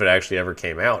don't know if it actually ever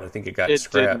came out. I think it got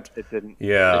scrapped. It didn't.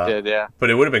 Yeah. It did, yeah. But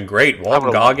it would have been great.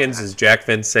 Walton Goggins is Jack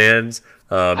Vincennes.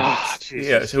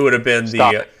 Who would have been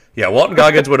Walton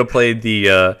Goggins would have played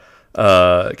the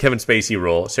Kevin Spacey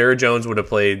role. Sarah Jones would have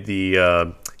played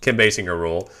the Kim Basinger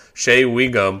role. Shea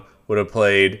Wiggum would have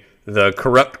played the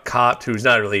corrupt cop who's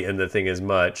not really in the thing as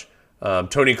much.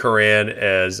 Tony Curran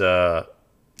as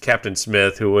Captain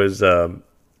Smith, who was I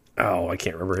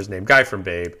can't remember his name, guy from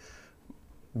Babe.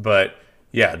 But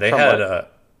yeah, they had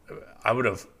I would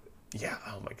have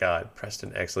oh my God,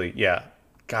 Preston Exley. Yeah.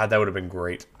 God, that would have been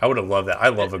great. I would have loved that. I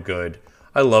love a good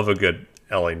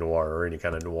LA noir or any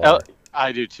kind of noir.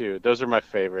 I do too. Those are my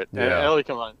favorite. Yeah. And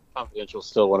LA Confidential is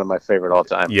still one of my favorite all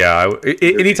time. Yeah,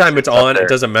 anytime it's on, it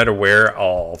doesn't matter where,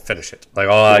 I'll finish it. Like,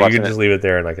 you can just leave it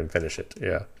there and I can finish it.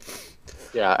 Yeah.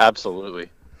 Yeah, absolutely.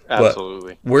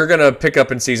 Absolutely. But we're going to pick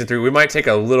up in season 3. We might take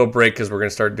a little break because we're going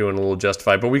to start doing a little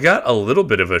Justified. But we got a little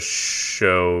bit of a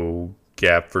show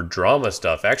gap for drama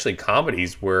stuff. Actually,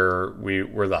 comedies where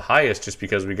we're the highest just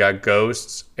because we got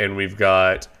Ghosts and we've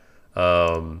got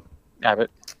Abbott.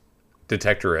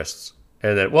 Detectorists.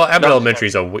 And then, Abbott Elementary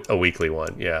is a weekly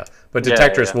one, yeah. But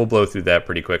Detectorists, we'll blow through that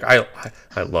pretty quick. I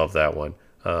love that one.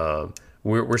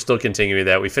 We're still continuing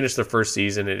that. We finished the first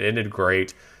season. It ended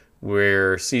great.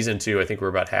 We're season 2. I think we're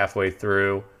about halfway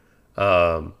through.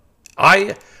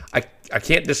 I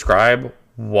can't describe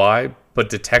why, but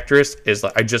Detectorists is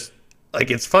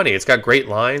it's funny. It's got great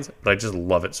lines, but I just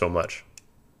love it so much.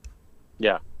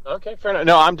 Yeah. Okay, fair enough.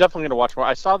 No, I'm definitely going to watch more.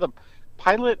 I saw the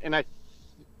pilot, and I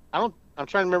don't I'm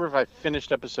trying to remember if I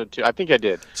finished episode 2. I think I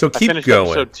did. So I keep finished going.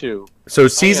 episode 2. So I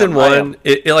season am. I am. one,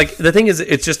 like the thing is,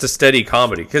 it's just a steady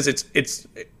comedy because it's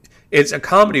a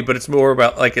comedy, but it's more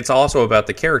about like it's also about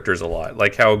the characters a lot,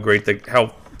 like how great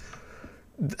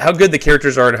how good the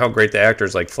characters are and how great the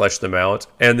actors like flesh them out.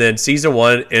 And then season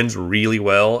one ends really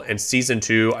well, and season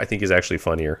two I think is actually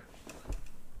funnier.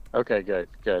 Okay, good,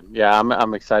 good. Yeah,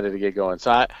 I'm excited to get going.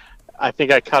 So I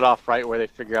think I cut off right where they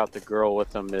figure out the girl with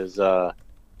them is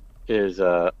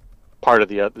part of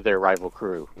their rival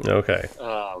crew. Okay.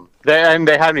 They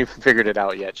haven't even figured it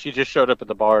out yet. She just showed up at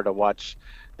the bar to watch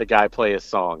the guy play his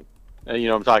song. You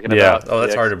know what I'm talking Yeah. about? Oh,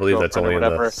 that's hard to believe. That's only in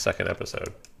whatever. the second episode.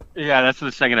 Yeah, that's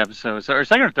the second episode, or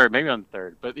second or third, maybe on the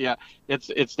third. But yeah,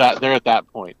 it's that they're at that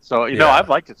point. So you know, I've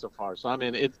liked it so far. So I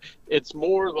mean, it's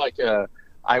more like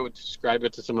I would describe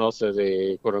it to someone else as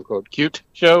a quote unquote cute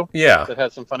show. Yeah. That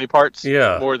has some funny parts.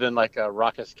 Yeah. More than like a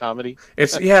raucous comedy.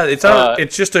 It's not.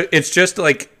 It's just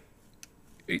like.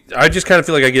 I just kind of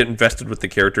feel like I get invested with the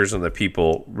characters and the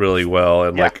people really well,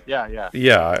 and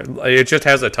yeah, it just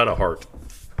has a ton of heart.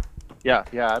 Yeah,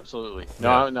 absolutely. No,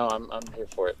 I'm here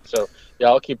for it. So yeah,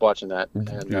 I'll keep watching that,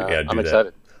 and I'm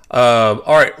excited. All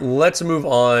right, let's move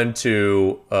on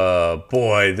to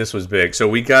boy, this was big. So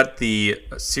we got the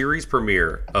series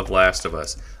premiere of Last of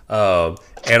Us,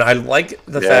 and I like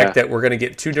the fact that we're going to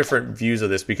get two different views of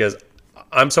this because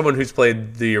I'm someone who's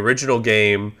played the original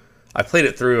game. I played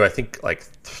it through, I think, like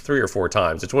 3 or 4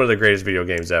 times. It's one of the greatest video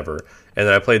games ever. And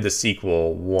then I played the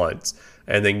sequel once.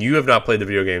 And then you have not played the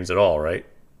video games at all, right?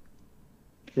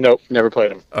 Nope, never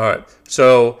played them. All right.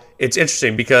 So it's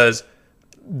interesting because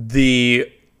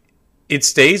it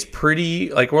stays pretty,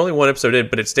 like we're only one episode in,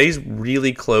 but it stays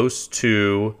really close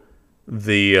to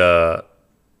the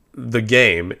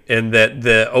game, and that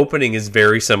the opening is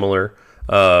very similar.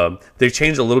 They've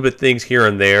changed a little bit things here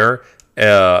and there.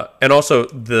 And also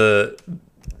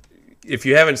if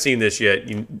you haven't seen this yet,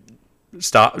 you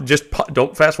stop. Just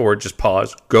don't fast forward. Just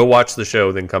pause. Go watch the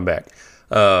show, then come back.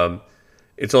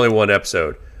 It's only one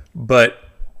episode, but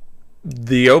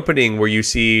the opening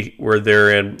where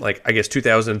they're in like I guess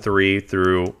 2003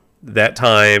 through that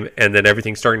time, and then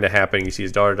everything's starting to happen. You see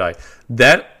his daughter die.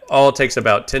 That all takes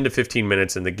about 10 to 15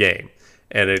 minutes in the game,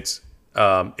 and it's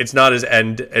not as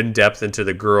in depth into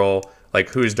the girl. Like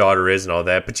who his daughter is and all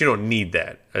that, but you don't need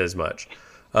that as much.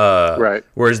 Right.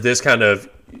 Whereas this kind of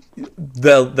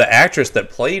the actress that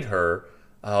played her,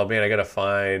 oh man, I gotta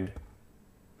find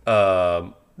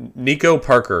Nico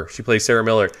Parker. She plays Sarah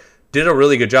Miller. Did a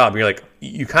really good job. You're like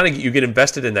you get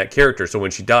invested in that character. So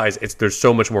when she dies, there's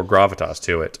so much more gravitas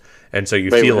to it, and so you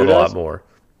feel it a lot more.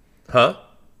 Huh?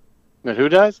 And who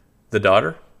dies? The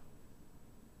daughter.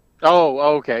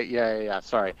 Oh, okay. Yeah.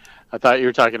 Sorry. I thought you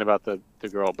were talking about the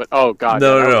girl, but oh god,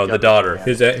 no, the daughter,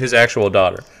 his actual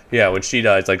daughter. Yeah, when she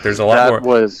dies, like there's a lot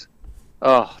more.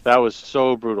 That was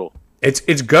so brutal.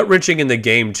 It's gut wrenching in the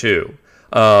game too,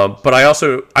 but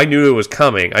I knew it was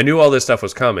coming. I knew all this stuff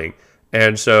was coming,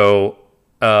 and so,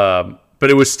 but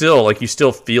it was still like you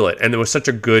still feel it, and it was such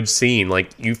a good scene.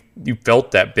 Like you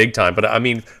felt that big time. But I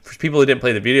mean, for people who didn't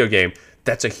play the video game,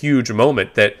 that's a huge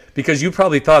moment because you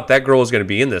probably thought that girl was going to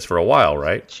be in this for a while,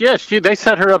 right? Yeah, they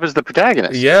set her up as the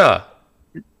protagonist. Yeah.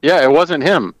 Yeah, it wasn't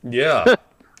him. Yeah.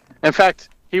 In fact,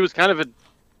 he was kind of a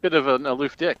bit of an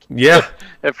aloof dick. Yeah.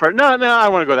 No, I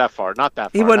don't want to go that far. Not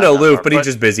that far. He wasn't aloof, but he's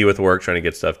just busy with work trying to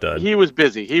get stuff done. He was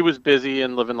busy. He was busy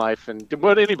and living life and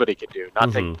what anybody could do.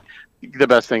 Not take the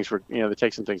best things for, they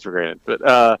take some things for granted.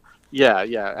 But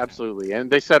yeah, absolutely. And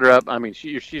they set her up. I mean,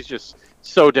 she's just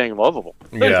so dang lovable.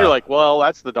 Yeah. You're like, well,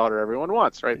 that's the daughter everyone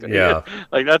wants, right there. Yeah.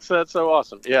 Like that's so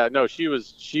awesome. Yeah, no, she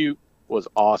was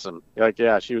awesome. Like,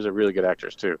 yeah, she was a really good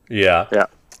actress too. Yeah. Yeah.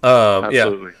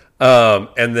 Absolutely. Yeah.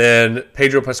 And then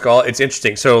Pedro Pascal, it's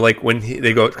interesting. So like when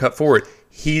they go cut forward,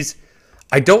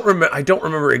 I don't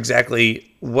remember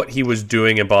exactly what he was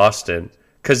doing in Boston.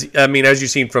 Because, I mean, as you've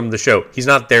seen from the show, he's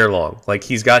not there long. Like,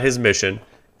 he's got his mission,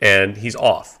 and he's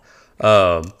off.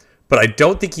 But I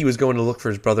don't think he was going to look for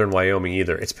his brother in Wyoming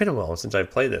either. It's been a while since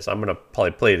I've played this. I'm going to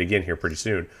probably play it again here pretty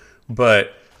soon.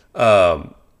 But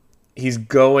he's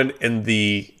going in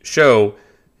the show.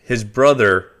 His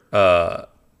brother,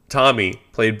 Tommy,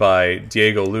 played by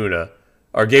Gabriel Luna.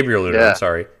 I'm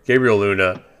sorry. Gabriel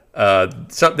Luna.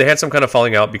 They had some kind of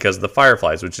falling out because of the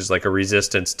Fireflies, which is like a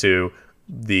resistance to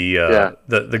the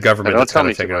government that's kind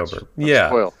of taken over.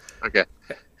 Spoil. Okay.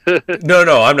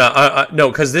 No, I'm not. No,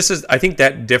 because I think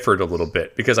that differed a little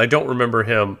bit because I don't remember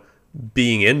him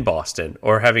being in Boston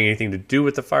or having anything to do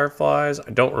with the Fireflies.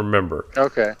 I don't remember.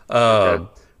 Okay.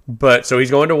 But so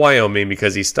he's going to Wyoming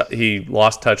because he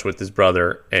lost touch with his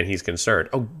brother and he's concerned.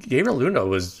 Oh, Gabriel Luna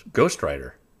was Ghost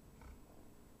Rider.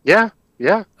 Yeah.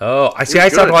 Yeah. Oh, I see. I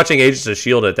stopped watching Agents of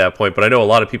S.H.I.E.L.D. at that point, but I know a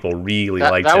lot of people really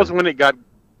liked that him. was when it got.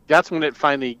 That's when it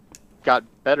finally got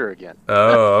better again.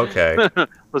 Oh, okay.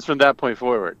 Was from that point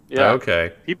forward. Yeah.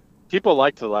 Okay. People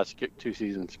liked the last 2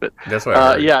 seasons, but that's what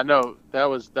I heard. Yeah, no, that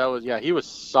was yeah, he was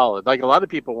solid. Like a lot of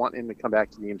people want him to come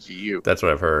back to the MCU. That's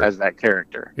what I've heard as that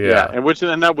character. Yeah,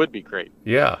 and that would be great.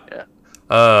 Yeah.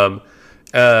 Yeah.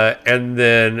 And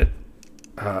then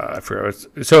I forgot.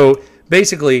 So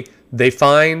basically, they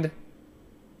find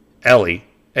Ellie,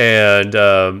 and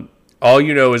all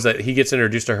you know is that he gets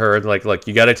introduced to her, and like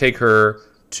you got to take her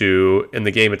to, in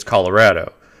the game it's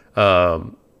Colorado.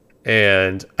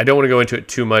 And I don't want to go into it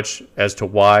too much as to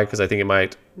why, because I think it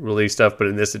might release stuff, but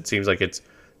in this it seems like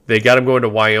they got him going to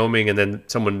Wyoming, and then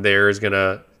someone there is going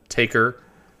to take her.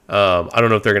 I don't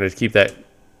know if they're going to keep that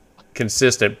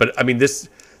consistent, but I mean,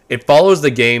 it follows the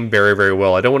game very, very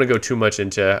well. I don't want to go too much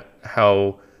into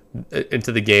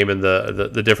the game and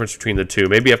the difference between the two.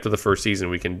 Maybe after the first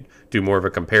season we can do more of a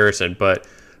comparison, but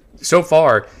so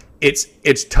far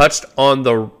it's touched on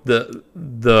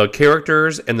the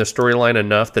characters and the storyline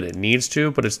enough that it needs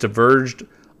to, but it's diverged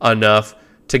enough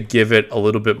to give it a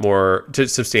little bit more, to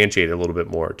substantiate it a little bit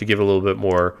more, to give it a little bit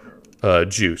more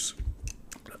juice.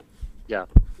 Yeah.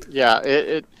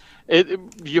 It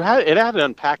had to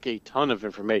unpack a ton of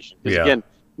information. Because again,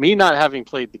 me not having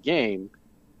played the game,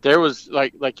 there was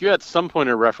like you had some point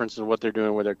of reference of what they're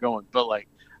doing, where they're going, but like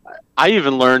I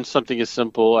even learned something as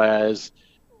simple as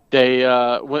they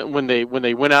when they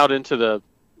went out into the,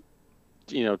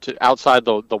 to outside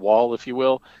the wall, if you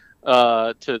will,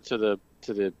 to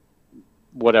the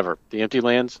whatever, the empty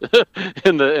lands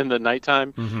in the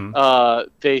nighttime.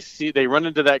 Mm-hmm. They run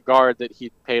into that guard that he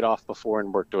paid off before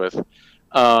and worked with,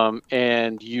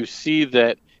 and you see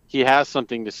that he has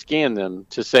something to scan them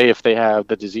to say if they have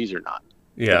the disease or not,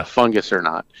 fungus or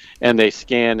not, and they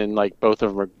scan, and like both of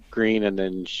them are green, and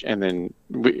then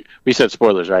we said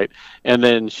spoilers, right? And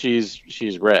then she's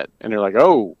red, and they're like,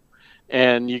 oh,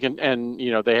 and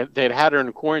they'd had her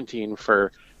in quarantine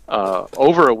for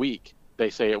over a week, they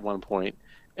say at one point,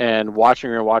 and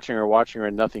watching her,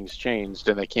 and nothing's changed,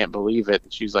 and they can't believe it.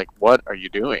 And she's like, what are you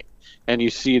doing? And you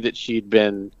see that she'd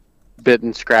been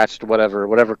bitten, scratched,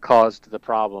 whatever caused the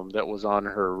problem that was on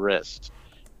her wrist,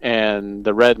 and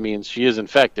the red means she is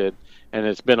infected. And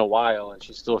it's been a while, and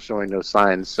she's still showing no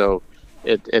signs. So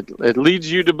it leads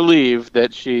you to believe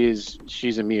that she's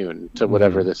immune to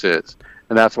whatever this is,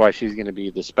 and that's why she's going to be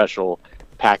the special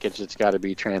package that's got to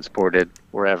be transported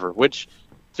wherever. Which,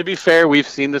 to be fair, we've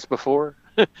seen this before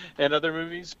in other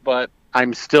movies, but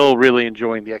I'm still really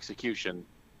enjoying the execution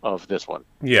of this one.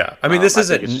 Yeah, I mean, this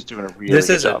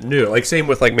isn't new. Like same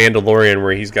with like Mandalorian,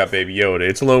 where he's got Baby Yoda.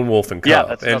 It's Lone Wolf and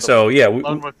Cub, and so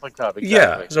Lone Wolf and Cub. Exactly.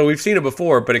 Yeah, so we've seen it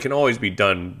before, but it can always be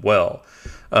done well.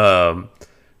 And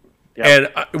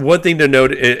one thing to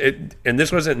note, and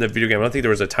this wasn't in the video game. I don't think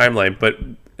there was a timeline, but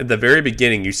at the very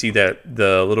beginning, you see that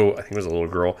I think it was a little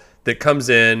girl that comes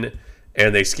in,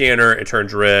 and they scan her. It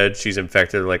turns red. She's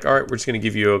infected. They're like, all right, we're just going to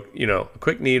give you a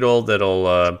quick needle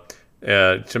that'll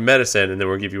to medicine, and then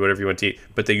we'll give you whatever you want to eat.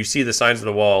 But then you see the signs on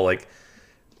the wall, like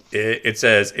it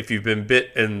says, if you've been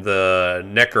bit in the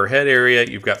neck or head area,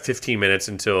 you've got 15 minutes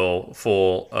until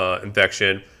full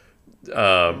infection.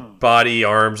 Body,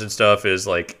 arms, and stuff is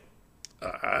like,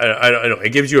 I don't know.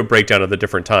 It gives you a breakdown of the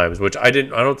different times, which I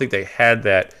don't think they had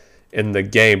that in the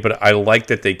game, but I like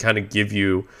that they kind of give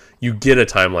you get a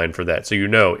timeline for that, so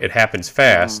it happens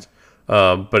fast,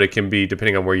 but it can be,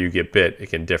 depending on where you get bit,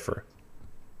 it can differ.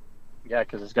 Yeah,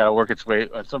 because it's got to work its way.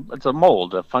 It's a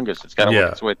mold, a fungus. It's got to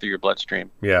work its way through your bloodstream.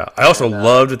 Yeah, I also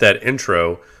loved that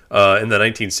intro in the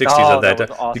 1960s of that. That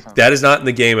was awesome. That is not in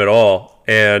the game at all,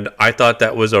 and I thought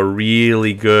that was a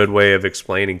really good way of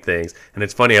explaining things. And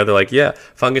it's funny how they're like, yeah,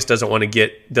 fungus doesn't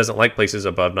like places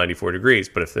above 94 degrees,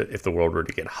 but if the world were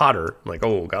to get hotter, I'm like,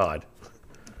 oh god,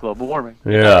 global warming.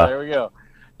 Yeah, there we go.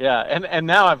 Yeah, and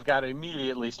now I've got to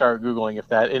immediately start Googling if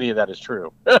any of that is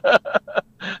true.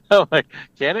 I'm like,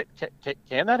 can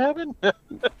that happen?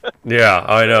 Yeah,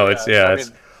 I know.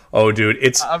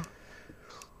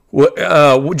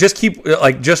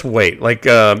 Just wait. Like,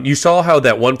 you saw how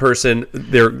that one person,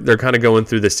 they're kind of going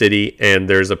through the city, and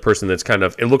there's a person that's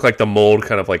it looked like the mold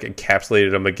kind of like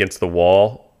encapsulated him against the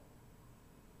wall.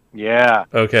 Yeah.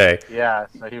 Okay. Yeah,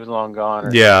 so he was long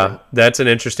gone. Yeah, that's an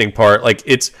interesting part. Like,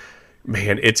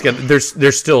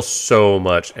 there's still so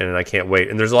much, and I can't wait.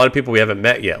 And there's a lot of people we haven't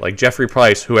met yet, like Jeffrey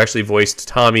Price, who actually voiced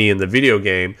Tommy in the video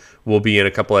game, will be in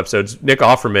a couple episodes. Nick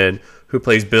Offerman, who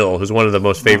plays Bill, who's one of the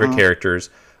most favorite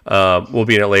characters, will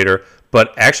be in it later.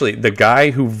 But actually, the guy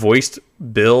who voiced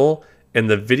Bill in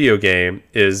the video game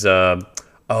is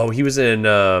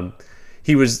he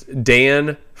He was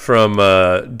Dan from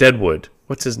Deadwood.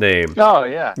 What's his name? Oh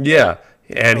yeah. Yeah.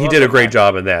 And he did a great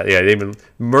job in that. Yeah, even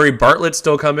Murray Bartlett's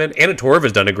still come in. Anna Torv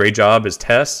has done a great job as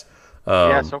Tess.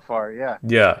 Yeah, so far, yeah.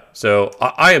 Yeah. So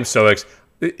I am so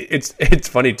it's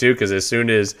funny too because as soon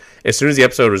as the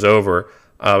episode was over,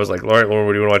 I was like, Lauren,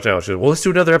 what do you want to watch now? She goes, well, let's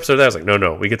do another episode of that. I was like,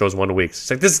 no, we get those 1 a week.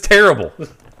 She's like, this is terrible.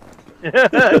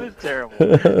 It is terrible.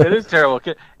 It is terrible.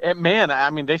 And man, I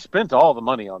mean, they spent all the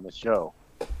money on this show,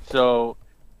 so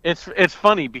it's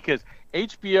funny because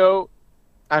HBO.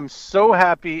 I'm so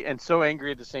happy and so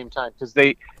angry at the same time because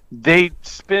they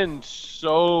spend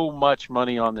so much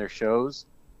money on their shows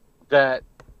that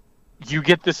you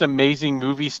get this amazing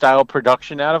movie style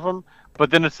production out of them,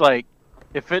 but then it's like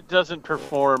if it doesn't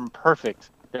perform perfect,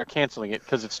 they're canceling it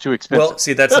because it's too expensive. Well,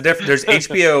 see, that's the difference. There's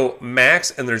HBO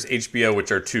Max and there's HBO,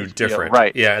 which are two different.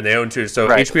 Right. Yeah, and they own two. So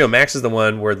HBO Max is the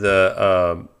one where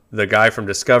the guy from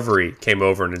Discovery came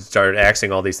over and started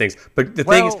axing all these things. But the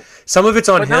thing is, some of it's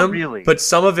on him, but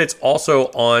some of it's also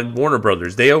on Warner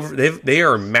Brothers. They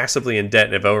are massively in debt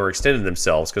and have overextended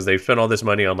themselves because they've spent all this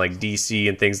money on like DC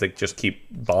and things that just keep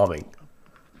bombing.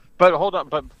 But hold on,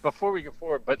 but before we go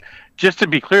forward, but just to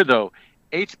be clear though,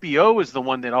 HBO is the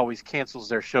one that always cancels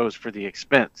their shows for the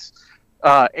expense.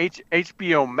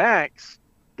 HBO Max,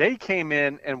 they came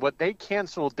in and what they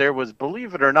canceled there was,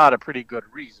 believe it or not, a pretty good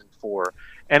reason for.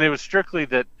 And it was strictly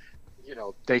that,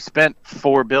 they spent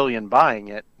 $4 billion buying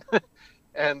it,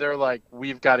 and they're like,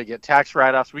 we've got to get tax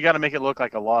write-offs. We got to make it look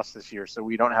like a loss this year, so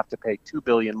we don't have to pay $2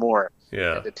 billion more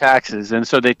into taxes. And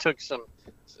so they took some.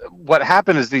 What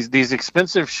happened is these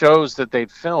expensive shows that they'd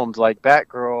filmed, like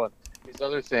Batgirl and these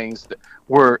other things, that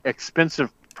were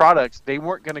expensive products. They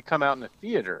weren't going to come out in the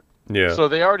theater. Yeah. So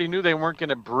they already knew they weren't going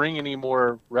to bring any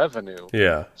more revenue.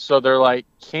 Yeah. So they're like,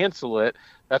 cancel it.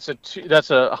 That's a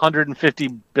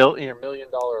 $150 million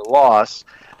loss,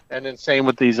 and then same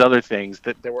with these other things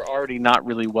that they were already not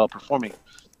really well performing.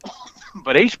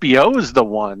 But HBO is the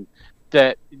one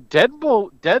that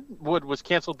Deadwood was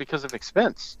canceled because of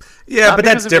expense. Yeah, but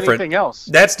that's different. Anything else.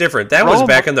 That's different. That was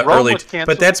back in the early.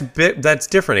 But that's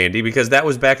different, Andy, because that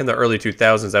was back in the early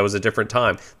 2000s. That was a different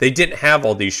time. They didn't have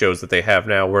all these shows that they have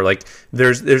now. Where like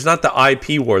there's not the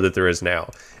IP war that there is now.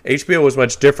 HBO was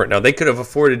much different. Now they could have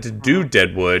afforded to do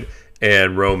Deadwood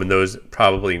and Rome and those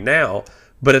probably now.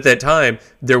 But at that time,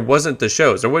 there wasn't the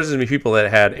shows. There wasn't many people that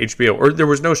had HBO, or there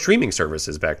was no streaming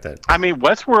services back then. I mean,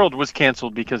 Westworld was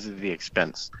canceled because of the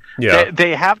expense. Yeah,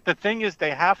 the thing is,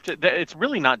 they have to. It's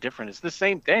really not different. It's the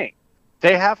same thing.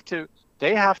 They have to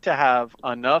have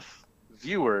enough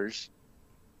viewers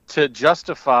to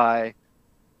justify,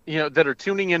 that are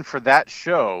tuning in for that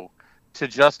show to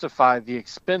justify the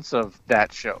expense of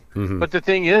that show. Mm-hmm. But the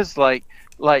thing is, like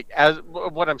as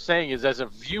what I'm saying is, as a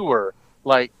viewer,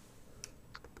 like,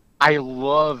 I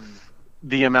love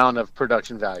the amount of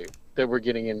production value that we're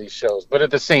getting in these shows. But at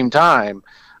the same time,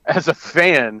 as a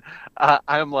fan,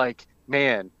 I'm like,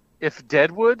 man, if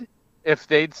Deadwood, if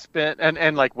they'd spent,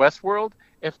 and like Westworld,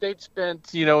 if they'd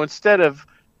spent, instead of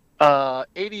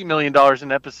 $80 million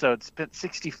an episode, spent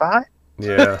 65.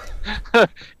 Yeah.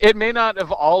 It may not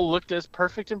have all looked as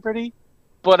perfect and pretty,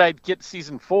 but I'd get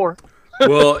season 4.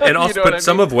 Well, and also, but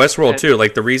some of Westworld too.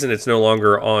 Like the reason it's no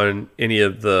longer on any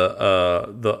of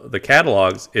the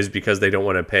catalogs is because they don't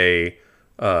want to pay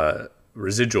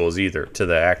residuals either to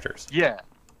the actors. Yeah.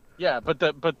 But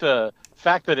the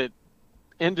fact that it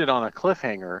ended on a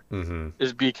cliffhanger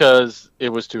is because it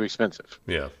was too expensive.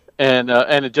 Yeah. And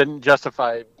it didn't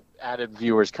justify added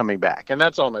viewers coming back. And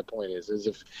that's all my point is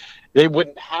if they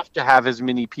wouldn't have to have as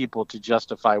many people to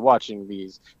justify watching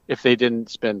these if they didn't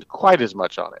spend quite as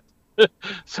much on it.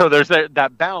 So there's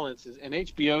that balance, and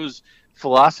HBO's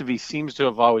philosophy seems to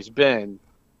have always been,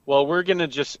 well, we're going to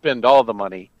just spend all the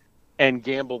money and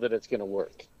gamble that it's going to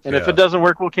work. And if it doesn't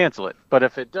work, we'll cancel it. But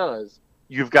if it does,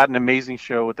 you've got an amazing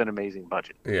show with an amazing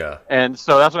budget. Yeah. And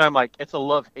so that's why I'm like, it's a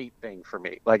love-hate thing for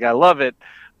me. Like, I love it,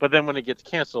 but then when it gets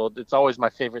canceled, it's always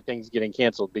my favorite things getting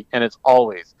canceled. And it's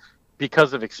always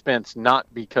because of expense, not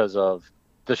because of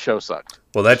the show sucked.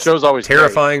 Well, that's show's always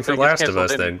terrifying great, for Last of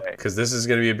Us then, because this is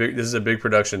going to be this is a big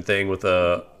production thing with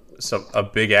a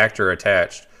big actor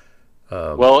attached.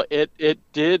 Well, it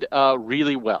did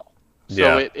really well.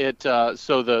 So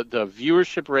so the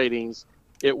viewership ratings,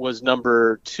 it was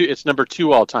number 2. It's number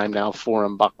 2 all time now for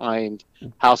him, behind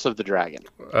House of the Dragon.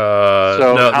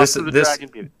 The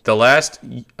Last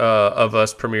of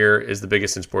Us premiere is the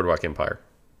biggest since Boardwalk Empire.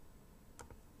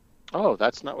 Oh,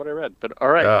 that's not what I read. But all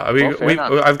right.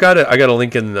 I got a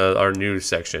link in our news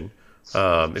section.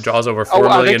 It draws over 4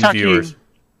 million viewers.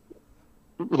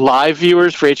 Live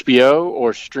viewers for HBO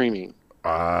or streaming?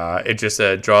 It just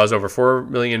said draws over 4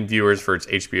 million viewers for its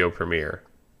HBO premiere.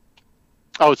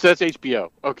 Oh, so that's HBO.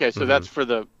 Okay, so Mm-hmm. that's for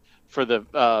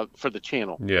the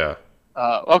channel. Yeah.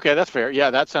 Okay, that's fair.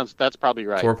 Yeah, that's probably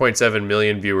right. 4.7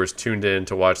 million viewers tuned in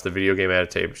to watch the video game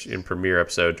adaptation premiere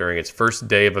episode during its first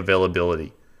day of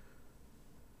availability.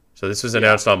 So this was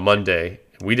announced on Monday.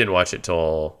 We didn't watch it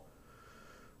till...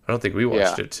 I don't think we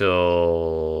watched it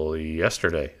till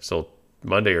yesterday. So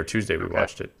Monday or Tuesday we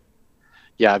watched it.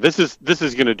 Yeah, this is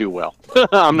going to do well.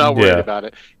 I'm not worried about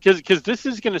it because this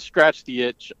is going to scratch the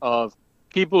itch of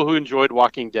people who enjoyed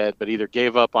Walking Dead but either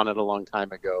gave up on it a long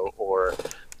time ago or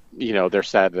they're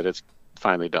sad that it's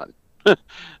finally done,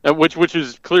 which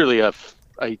is clearly a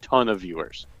ton of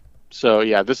viewers. So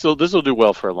yeah, this will do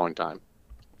well for a long time.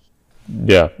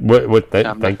 Yeah,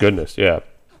 thank goodness. Yeah,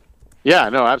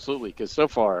 no, absolutely. Because so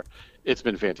far, it's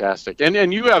been fantastic,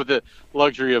 and you have the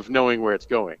luxury of knowing where it's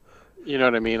going. You know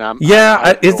what I mean?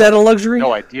 Is that a luxury?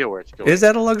 No idea where it's going. Is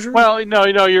that a luxury? Well, no,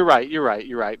 you're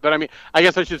right. But I mean, I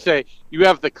guess I should say you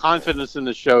have the confidence in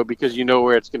the show because you know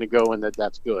where it's going to go and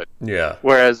that's good. Yeah.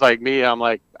 Whereas like me, I'm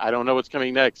like, I don't know what's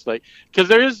coming next. Like, because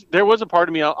there was a part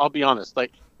of me, I'll be honest.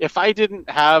 Like, if I didn't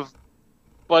have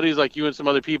buddies like you and some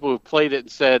other people who played it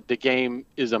and said the game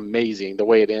is amazing the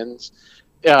way it ends,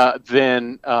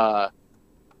 then I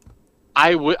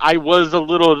was a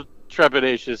little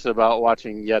trepidatious about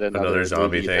watching yet another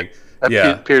zombie thing.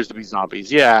 That appears to be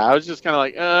zombies. Yeah, I was just kind of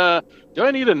like, do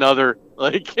I need another?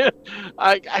 Like,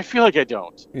 I feel like I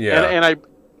don't. Yeah. And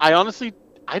I honestly,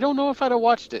 I don't know if I'd have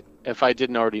watched it if I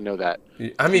didn't already know that.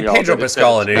 I mean, Pedro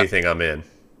Pascal and anything I'm in.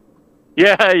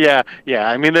 Yeah.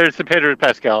 I mean, there's the Pedro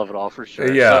Pascal of it all for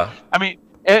sure. Yeah. So, I mean,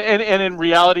 and in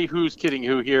reality, who's kidding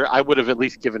who here? I would have at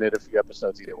least given it a few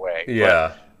episodes either way.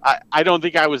 Yeah. But I don't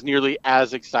think I was nearly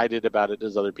as excited about it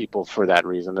as other people for that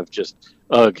reason of just,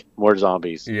 more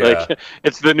zombies. Yeah. Like,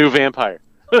 it's the new vampire.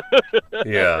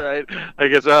 Yeah. Right? I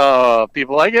guess,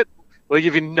 people like it. We'll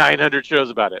give you 900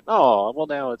 shows about it. Oh, well,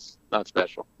 now it's not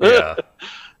special. Yeah.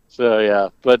 So, yeah.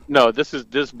 But no,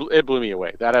 it blew me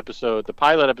away. That episode, the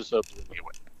pilot episode blew me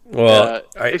away. Well,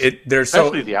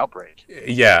 especially the outbreak.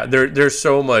 Yeah, there's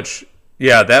so much.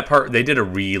 Yeah, that part, they did a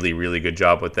really, really good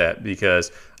job with that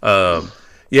because,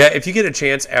 if you get a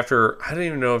chance after, I don't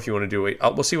even know if you want to do it.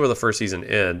 We'll see where the first season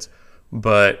ends,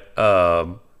 but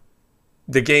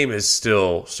the game is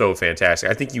still so fantastic.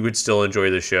 I think you would still enjoy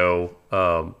the show,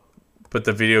 but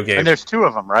the video game. And there's 2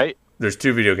 of them, right? There's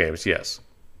 2 video games, yes.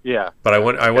 Yeah. But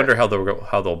I wonder how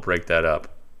they'll break that up.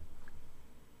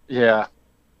 Yeah.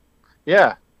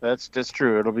 Yeah, that's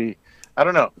true. It'll be, I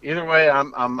don't know. Either way,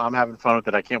 I'm having fun with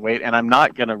it. I can't wait, and I'm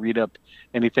not gonna read up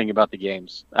anything about the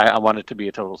games. I want it to be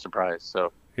a total surprise.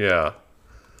 So yeah,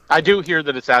 I do hear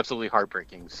that it's absolutely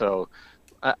heartbreaking. So,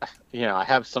 I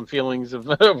have some feelings of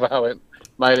how it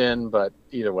might end, but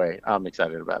either way, I'm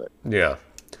excited about it. Yeah.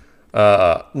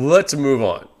 Let's move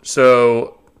on.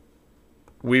 So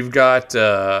we've got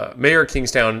Mayor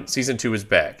Kingstown season 2 is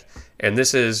back. And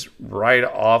this is right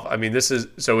off. I mean, it's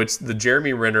the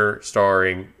Jeremy Renner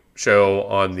starring show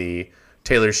on the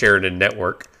Taylor Sheridan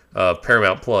network,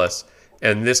 Paramount Plus,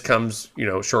 and this comes,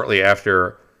 shortly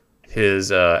after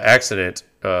his accident.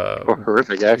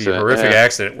 Horrific accident.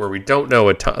 Accident where we don't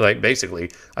know basically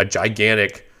a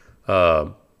gigantic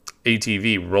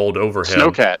ATV rolled over him.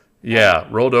 Snowcat. Yeah,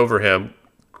 rolled over him.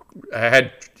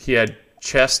 He had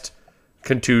chest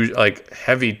contusion, like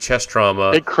heavy chest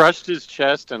trauma. It crushed his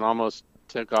chest and almost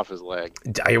took off his leg.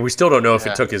 We still don't know if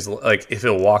it took if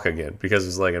he'll walk again because of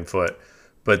his leg and foot.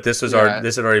 But this had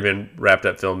already been wrapped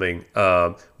up filming.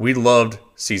 We loved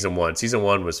season 1. Season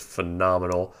 1 was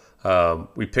phenomenal.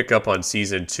 We pick up on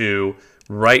season 2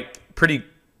 pretty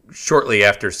shortly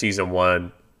after season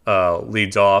 1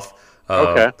 leads off.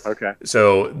 Okay.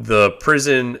 So the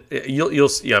prison, you'll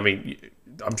see. I mean,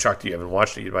 I'm shocked you haven't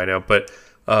watched it by now, but.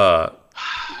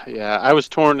 Yeah, I was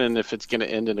torn in if it's going to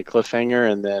end in a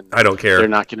cliffhanger, and then I don't care. They're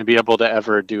not going to be able to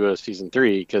ever do a season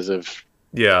 3 because of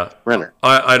Renner.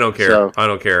 I don't care. So, I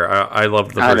don't care. I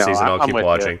loved the first season. I'll keep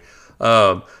watching.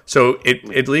 So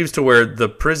it leaves to where the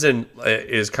prison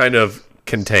is kind of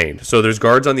contained. So there's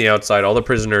guards on the outside. All the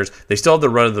prisoners, they still have the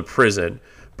run of the prison,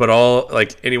 but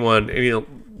any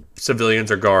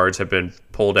civilians or guards have been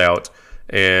pulled out,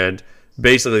 and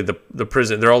basically the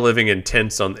prison, they're all living in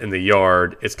tents in the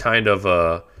yard. It's kind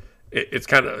of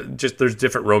just there's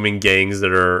different roaming gangs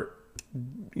that are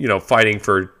fighting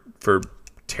for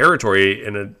territory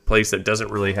in a place that doesn't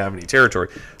really have any territory.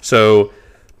 So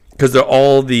because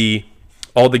all the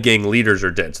gang leaders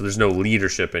are dead, so there's no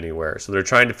leadership anywhere. So they're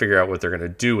trying to figure out what they're going to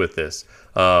do with this.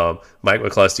 Mike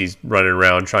McCluskey's running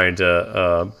around trying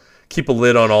to keep a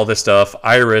lid on all this stuff.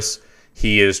 Iris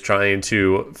he is trying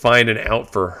to find an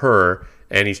out for her,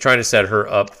 and he's trying to set her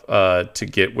up to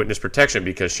get witness protection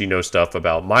because she knows stuff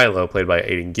about Milo, played by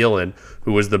Aidan Gillen,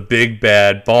 who was the big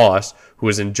bad boss who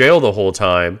was in jail the whole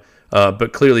time,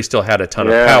 but clearly still had a ton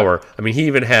of power. I mean, he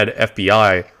even had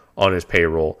FBI on his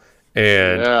payroll,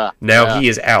 and now he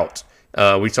is out.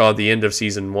 We saw at the end of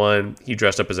season 1, he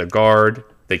dressed up as a guard.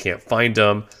 They can't find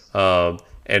him.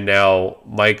 And now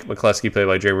Mike McCluskey, played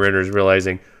by Jeremy Renner, is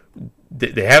realizing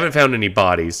they haven't found any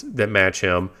bodies that match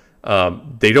him.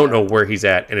 They don't know where he's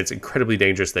at, and it's incredibly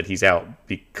dangerous that he's out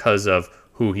because of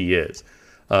who he is.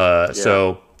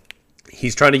 So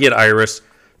he's trying to get Iris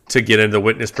to get into the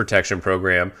witness protection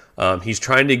program. He's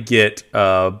trying to get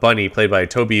Bunny, played by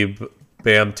Toby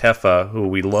Bam Tefa, who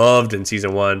we loved in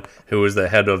season 1, who was the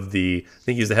head of I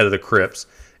think he's the head of the Crips,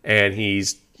 and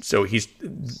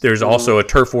there's also a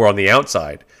turf war on the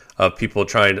outside of people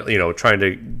trying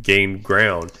to gain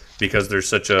ground because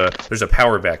there's a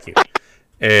power vacuum.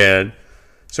 And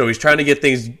so he's trying to get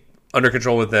things under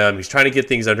control with them. He's trying to get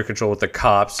things under control with the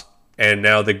cops. And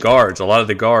now a lot of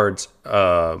the guards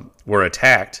were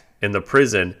attacked in the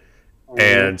prison.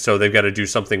 And so they've got to do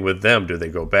something with them. Do they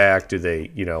go back? Do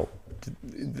they,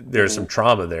 there's some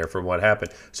trauma there from what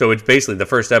happened. So it's basically the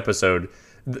first episode.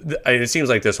 It seems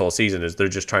like this whole season is they're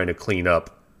just trying to clean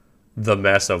up the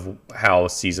mess of how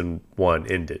season 1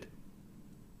 ended.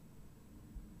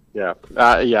 Yeah.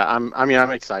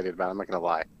 I'm excited about it. I'm not going to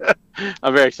lie.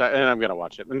 I'm very excited, and I'm going to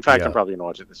watch it. In fact, I'm probably going to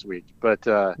watch it this week. But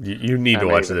you need to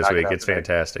watch it this week. It's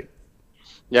fantastic.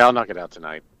 Yeah, I'll knock it out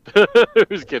tonight.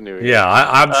 Who's kidding you? Yeah,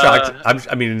 I'm shocked.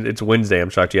 I mean, it's Wednesday. I'm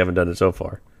shocked you haven't done it so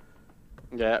far.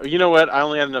 Yeah, you know what? I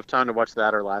only had enough time to watch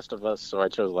that or Last of Us, so I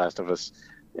chose Last of Us.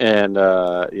 And,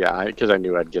 because I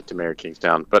knew I'd get to Mayor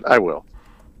Kingstown. But I will.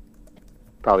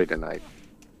 Probably tonight.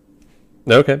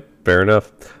 Okay, fair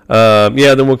enough.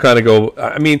 Then we'll kind of go.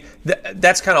 I mean,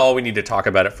 that's kind of all we need to talk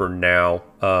about it for now.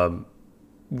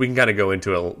 We can kind of go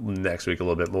into it next week a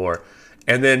little bit more,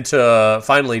 and then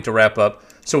finally to wrap up.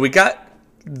 So we got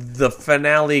the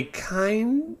finale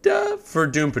kinda for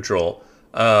Doom Patrol.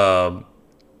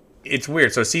 It's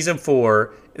weird. So season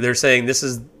 4, they're saying this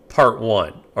is part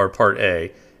 1 or part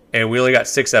A, and we only got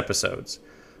 6 episodes.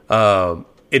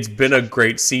 It's been a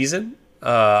great season.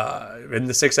 In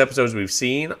the 6 episodes we've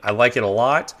seen, I like it a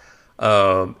lot.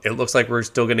 It looks like we're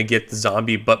still going to get the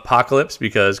zombie apocalypse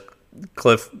because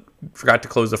Cliff forgot to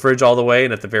close the fridge all the way,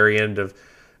 and at the very end of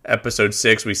episode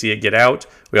 6 we see it get out.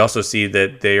 We also see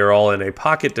that they are all in a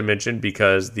pocket dimension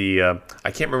because I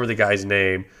can't remember the guy's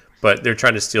name, but they're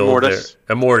trying to steal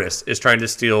Immortus is trying to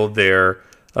steal their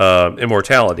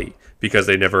immortality because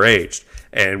they never aged.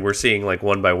 And we're seeing, like,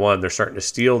 one by one, they're starting to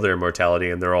steal their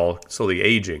immortality, and they're all slowly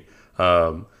aging.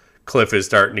 Cliff is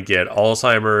starting to get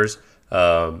Alzheimer's.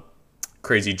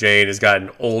 Crazy Jane has gotten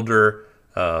older.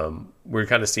 We're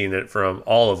kind of seeing it from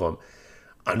all of them.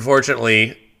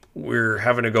 Unfortunately, we're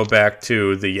having to go back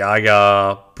to the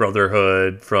Yaya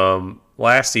Brotherhood from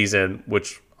last season,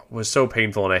 which was so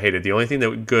painful and I hated. The only thing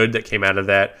that came out of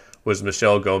that was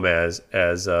Michelle Gomez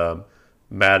as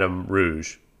Madame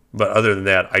Rouge. But other than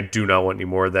that, I do not want any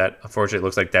more of that. Unfortunately, it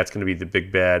looks like that's going to be the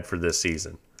big bad for this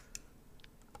season.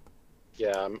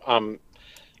 Yeah,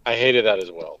 I hated that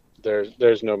as well.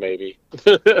 There's no maybe.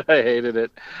 I hated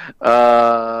it.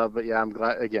 But yeah, I'm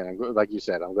glad. Again, like you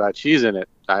said, I'm glad she's in it.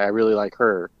 I really like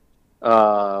her.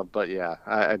 But yeah,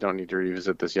 I don't need to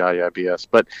revisit this Yaya BS.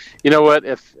 But you know what?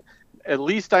 If at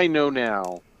least I know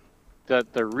now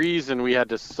that the reason we had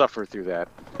to suffer through that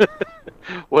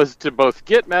was to both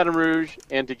get Madame Rouge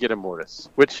and to get Immortus,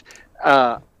 which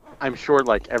I'm sure,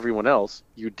 like everyone else,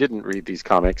 you didn't read these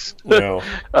comics, no.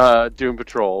 Doom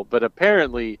Patrol, but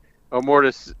apparently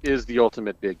Immortus is the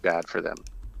ultimate big bad for them.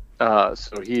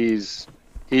 So he's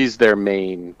their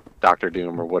main Doctor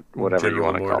Doom or whatever General you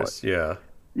want to call it.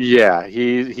 Yeah,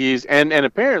 he's and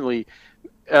apparently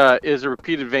is a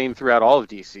repeated vein throughout all of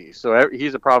DC. So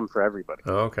he's a problem for everybody.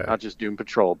 Oh, okay. Not just Doom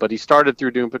Patrol, but he started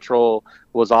through Doom Patrol,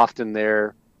 was often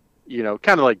there,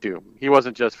 kind of like Doom. He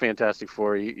wasn't just Fantastic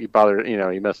Four. He bothered,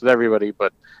 he messed with everybody,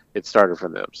 but it started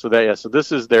from them. So so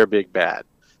this is their big bad.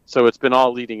 So it's been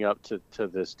all leading up to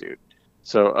this dude.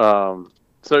 So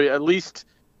at least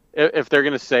if they're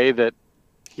going to say that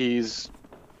he's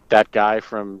that guy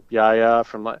from Yaya,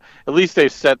 at least they've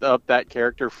set up that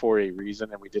character for a reason,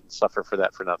 and we didn't suffer for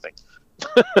that for nothing.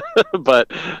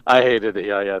 But I hated the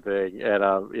Yaya thing, and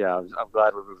I'm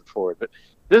glad we're moving forward. But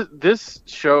this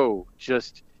show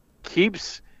just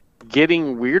keeps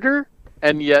getting weirder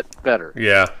and yet better.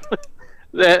 Yeah,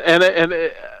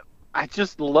 and I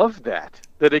just love that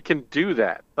it can do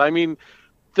that. I mean,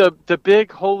 the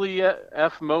big holy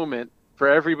F moment for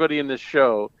everybody in this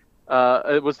show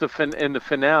it was in the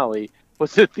finale.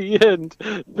 Was at the end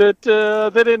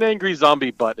that an angry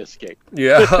zombie butt escaped.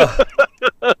 Yeah.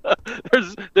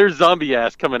 There's zombie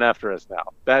ass coming after us now.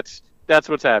 That's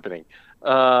what's happening.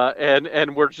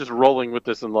 And we're just rolling with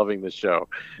this and loving this show,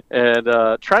 and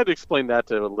try to explain that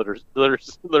to a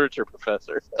literature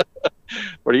professor.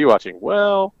 What are you watching?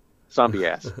 Well, zombie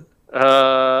ass.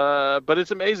 But it's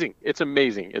amazing. It's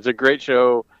amazing. It's a great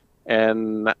show,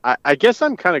 and I guess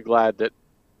I'm kind of glad that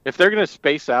if they're going to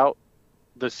space out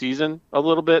the season a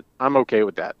little bit, I'm okay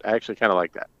with that. I actually kind of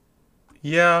like that.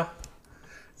 Yeah.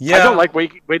 I don't like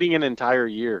waiting an entire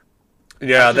year.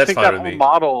 Yeah, that's fine with me.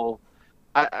 Model.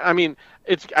 I mean,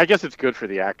 I guess it's good for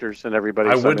the actors and everybody.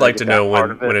 I would like to know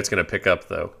when it's going to pick up,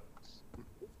 though.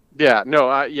 Yeah. No.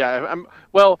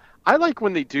 Well, I like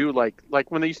when they do like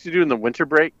when they used to do in the winter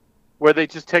break, where they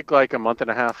just take like a month and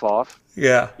a half off.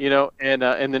 Yeah. And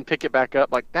then pick it back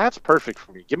up. Like, that's perfect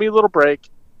for me. Give me a little break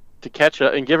to catch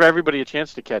up and give everybody a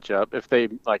chance to catch up if they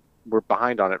like were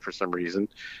behind on it for some reason,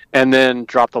 and then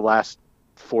drop the last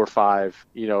 4 or 5,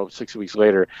 6 weeks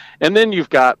later, and then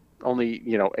you've got only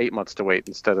 8 months to wait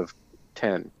instead of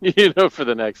 10, for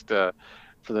the next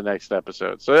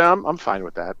episode. So yeah, I'm fine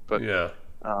with that. But yeah.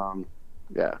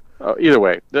 Either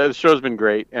way, the show's been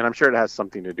great, and I'm sure it has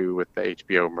something to do with the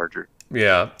HBO merger.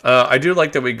 Yeah, I do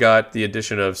like that we got the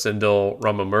addition of Sindel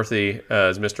Ramamurthy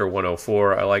as Mr.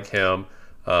 104. I like him.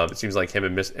 It seems like him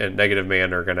and Negative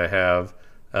Man are going to have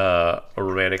a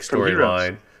romantic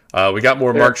storyline. We got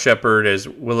more Mark Shepard as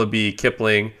Willoughby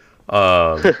Kipling.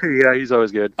 Yeah, he's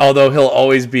always good. Although he'll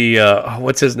always be,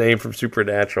 what's his name from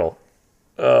Supernatural?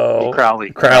 Oh,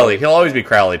 Crowley. He'll always be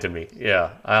Crowley to me.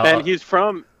 Yeah. And he's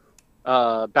from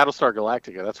Battlestar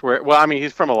Galactica. That's where. Well, I mean,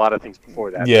 he's from a lot of things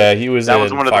before that. Yeah, he was. That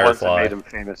was one of Firefly. the ones that made him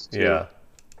famous too. Yeah.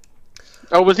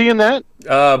 Oh, was he in that?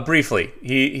 Briefly.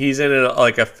 He's in it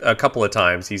like a couple of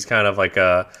times. He's kind of like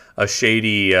a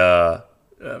shady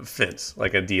fence,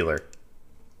 like a dealer.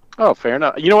 Oh, fair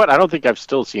enough. You know what? I don't think I've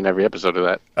still seen every episode of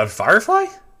that. Of Firefly?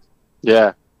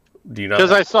 Yeah. Do you know?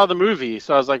 Because I saw the movie,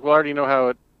 so I was like, well, I already know how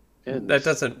it ends. That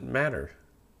doesn't matter.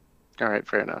 All right,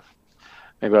 fair enough.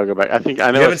 Maybe I'll go back. I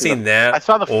know. You haven't seen that. I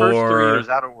saw the first 3 years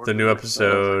out of order. The new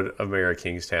episode of Mayor of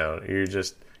Kingstown.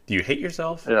 Do you hate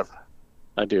yourself? Yep.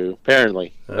 I do,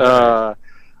 apparently. Right.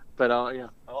 But I'll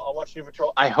watch New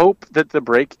Patrol. I hope that the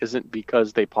break isn't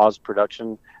because they paused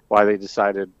production while they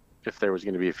decided if there was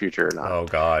going to be a future or not. Oh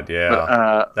God,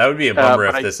 yeah. That would be a bummer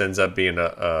if this ends up being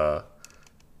a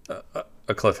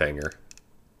cliffhanger.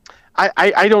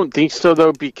 I don't think so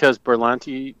though, because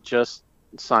Berlanti just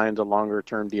signed a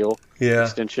longer-term deal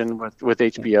extension with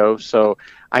HBO. So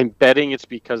I'm betting it's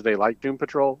because they like Doom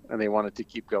Patrol and they wanted to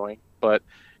keep going. But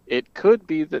it could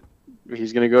be that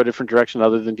he's going to go a different direction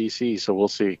other than DC. So we'll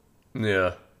see.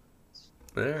 Yeah.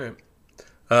 All right.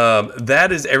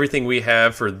 That is everything we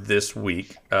have for this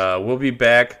week. We'll be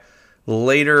back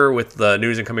later with the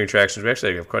news and coming attractions. We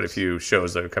actually have quite a few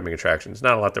shows that are coming attractions.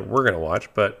 Not a lot that we're going to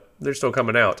watch, but they're still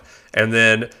coming out. And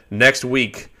then next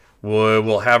week,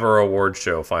 we'll have our awards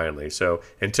show finally. So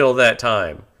until that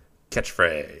time,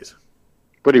 catchphrase.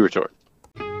 Woody retort.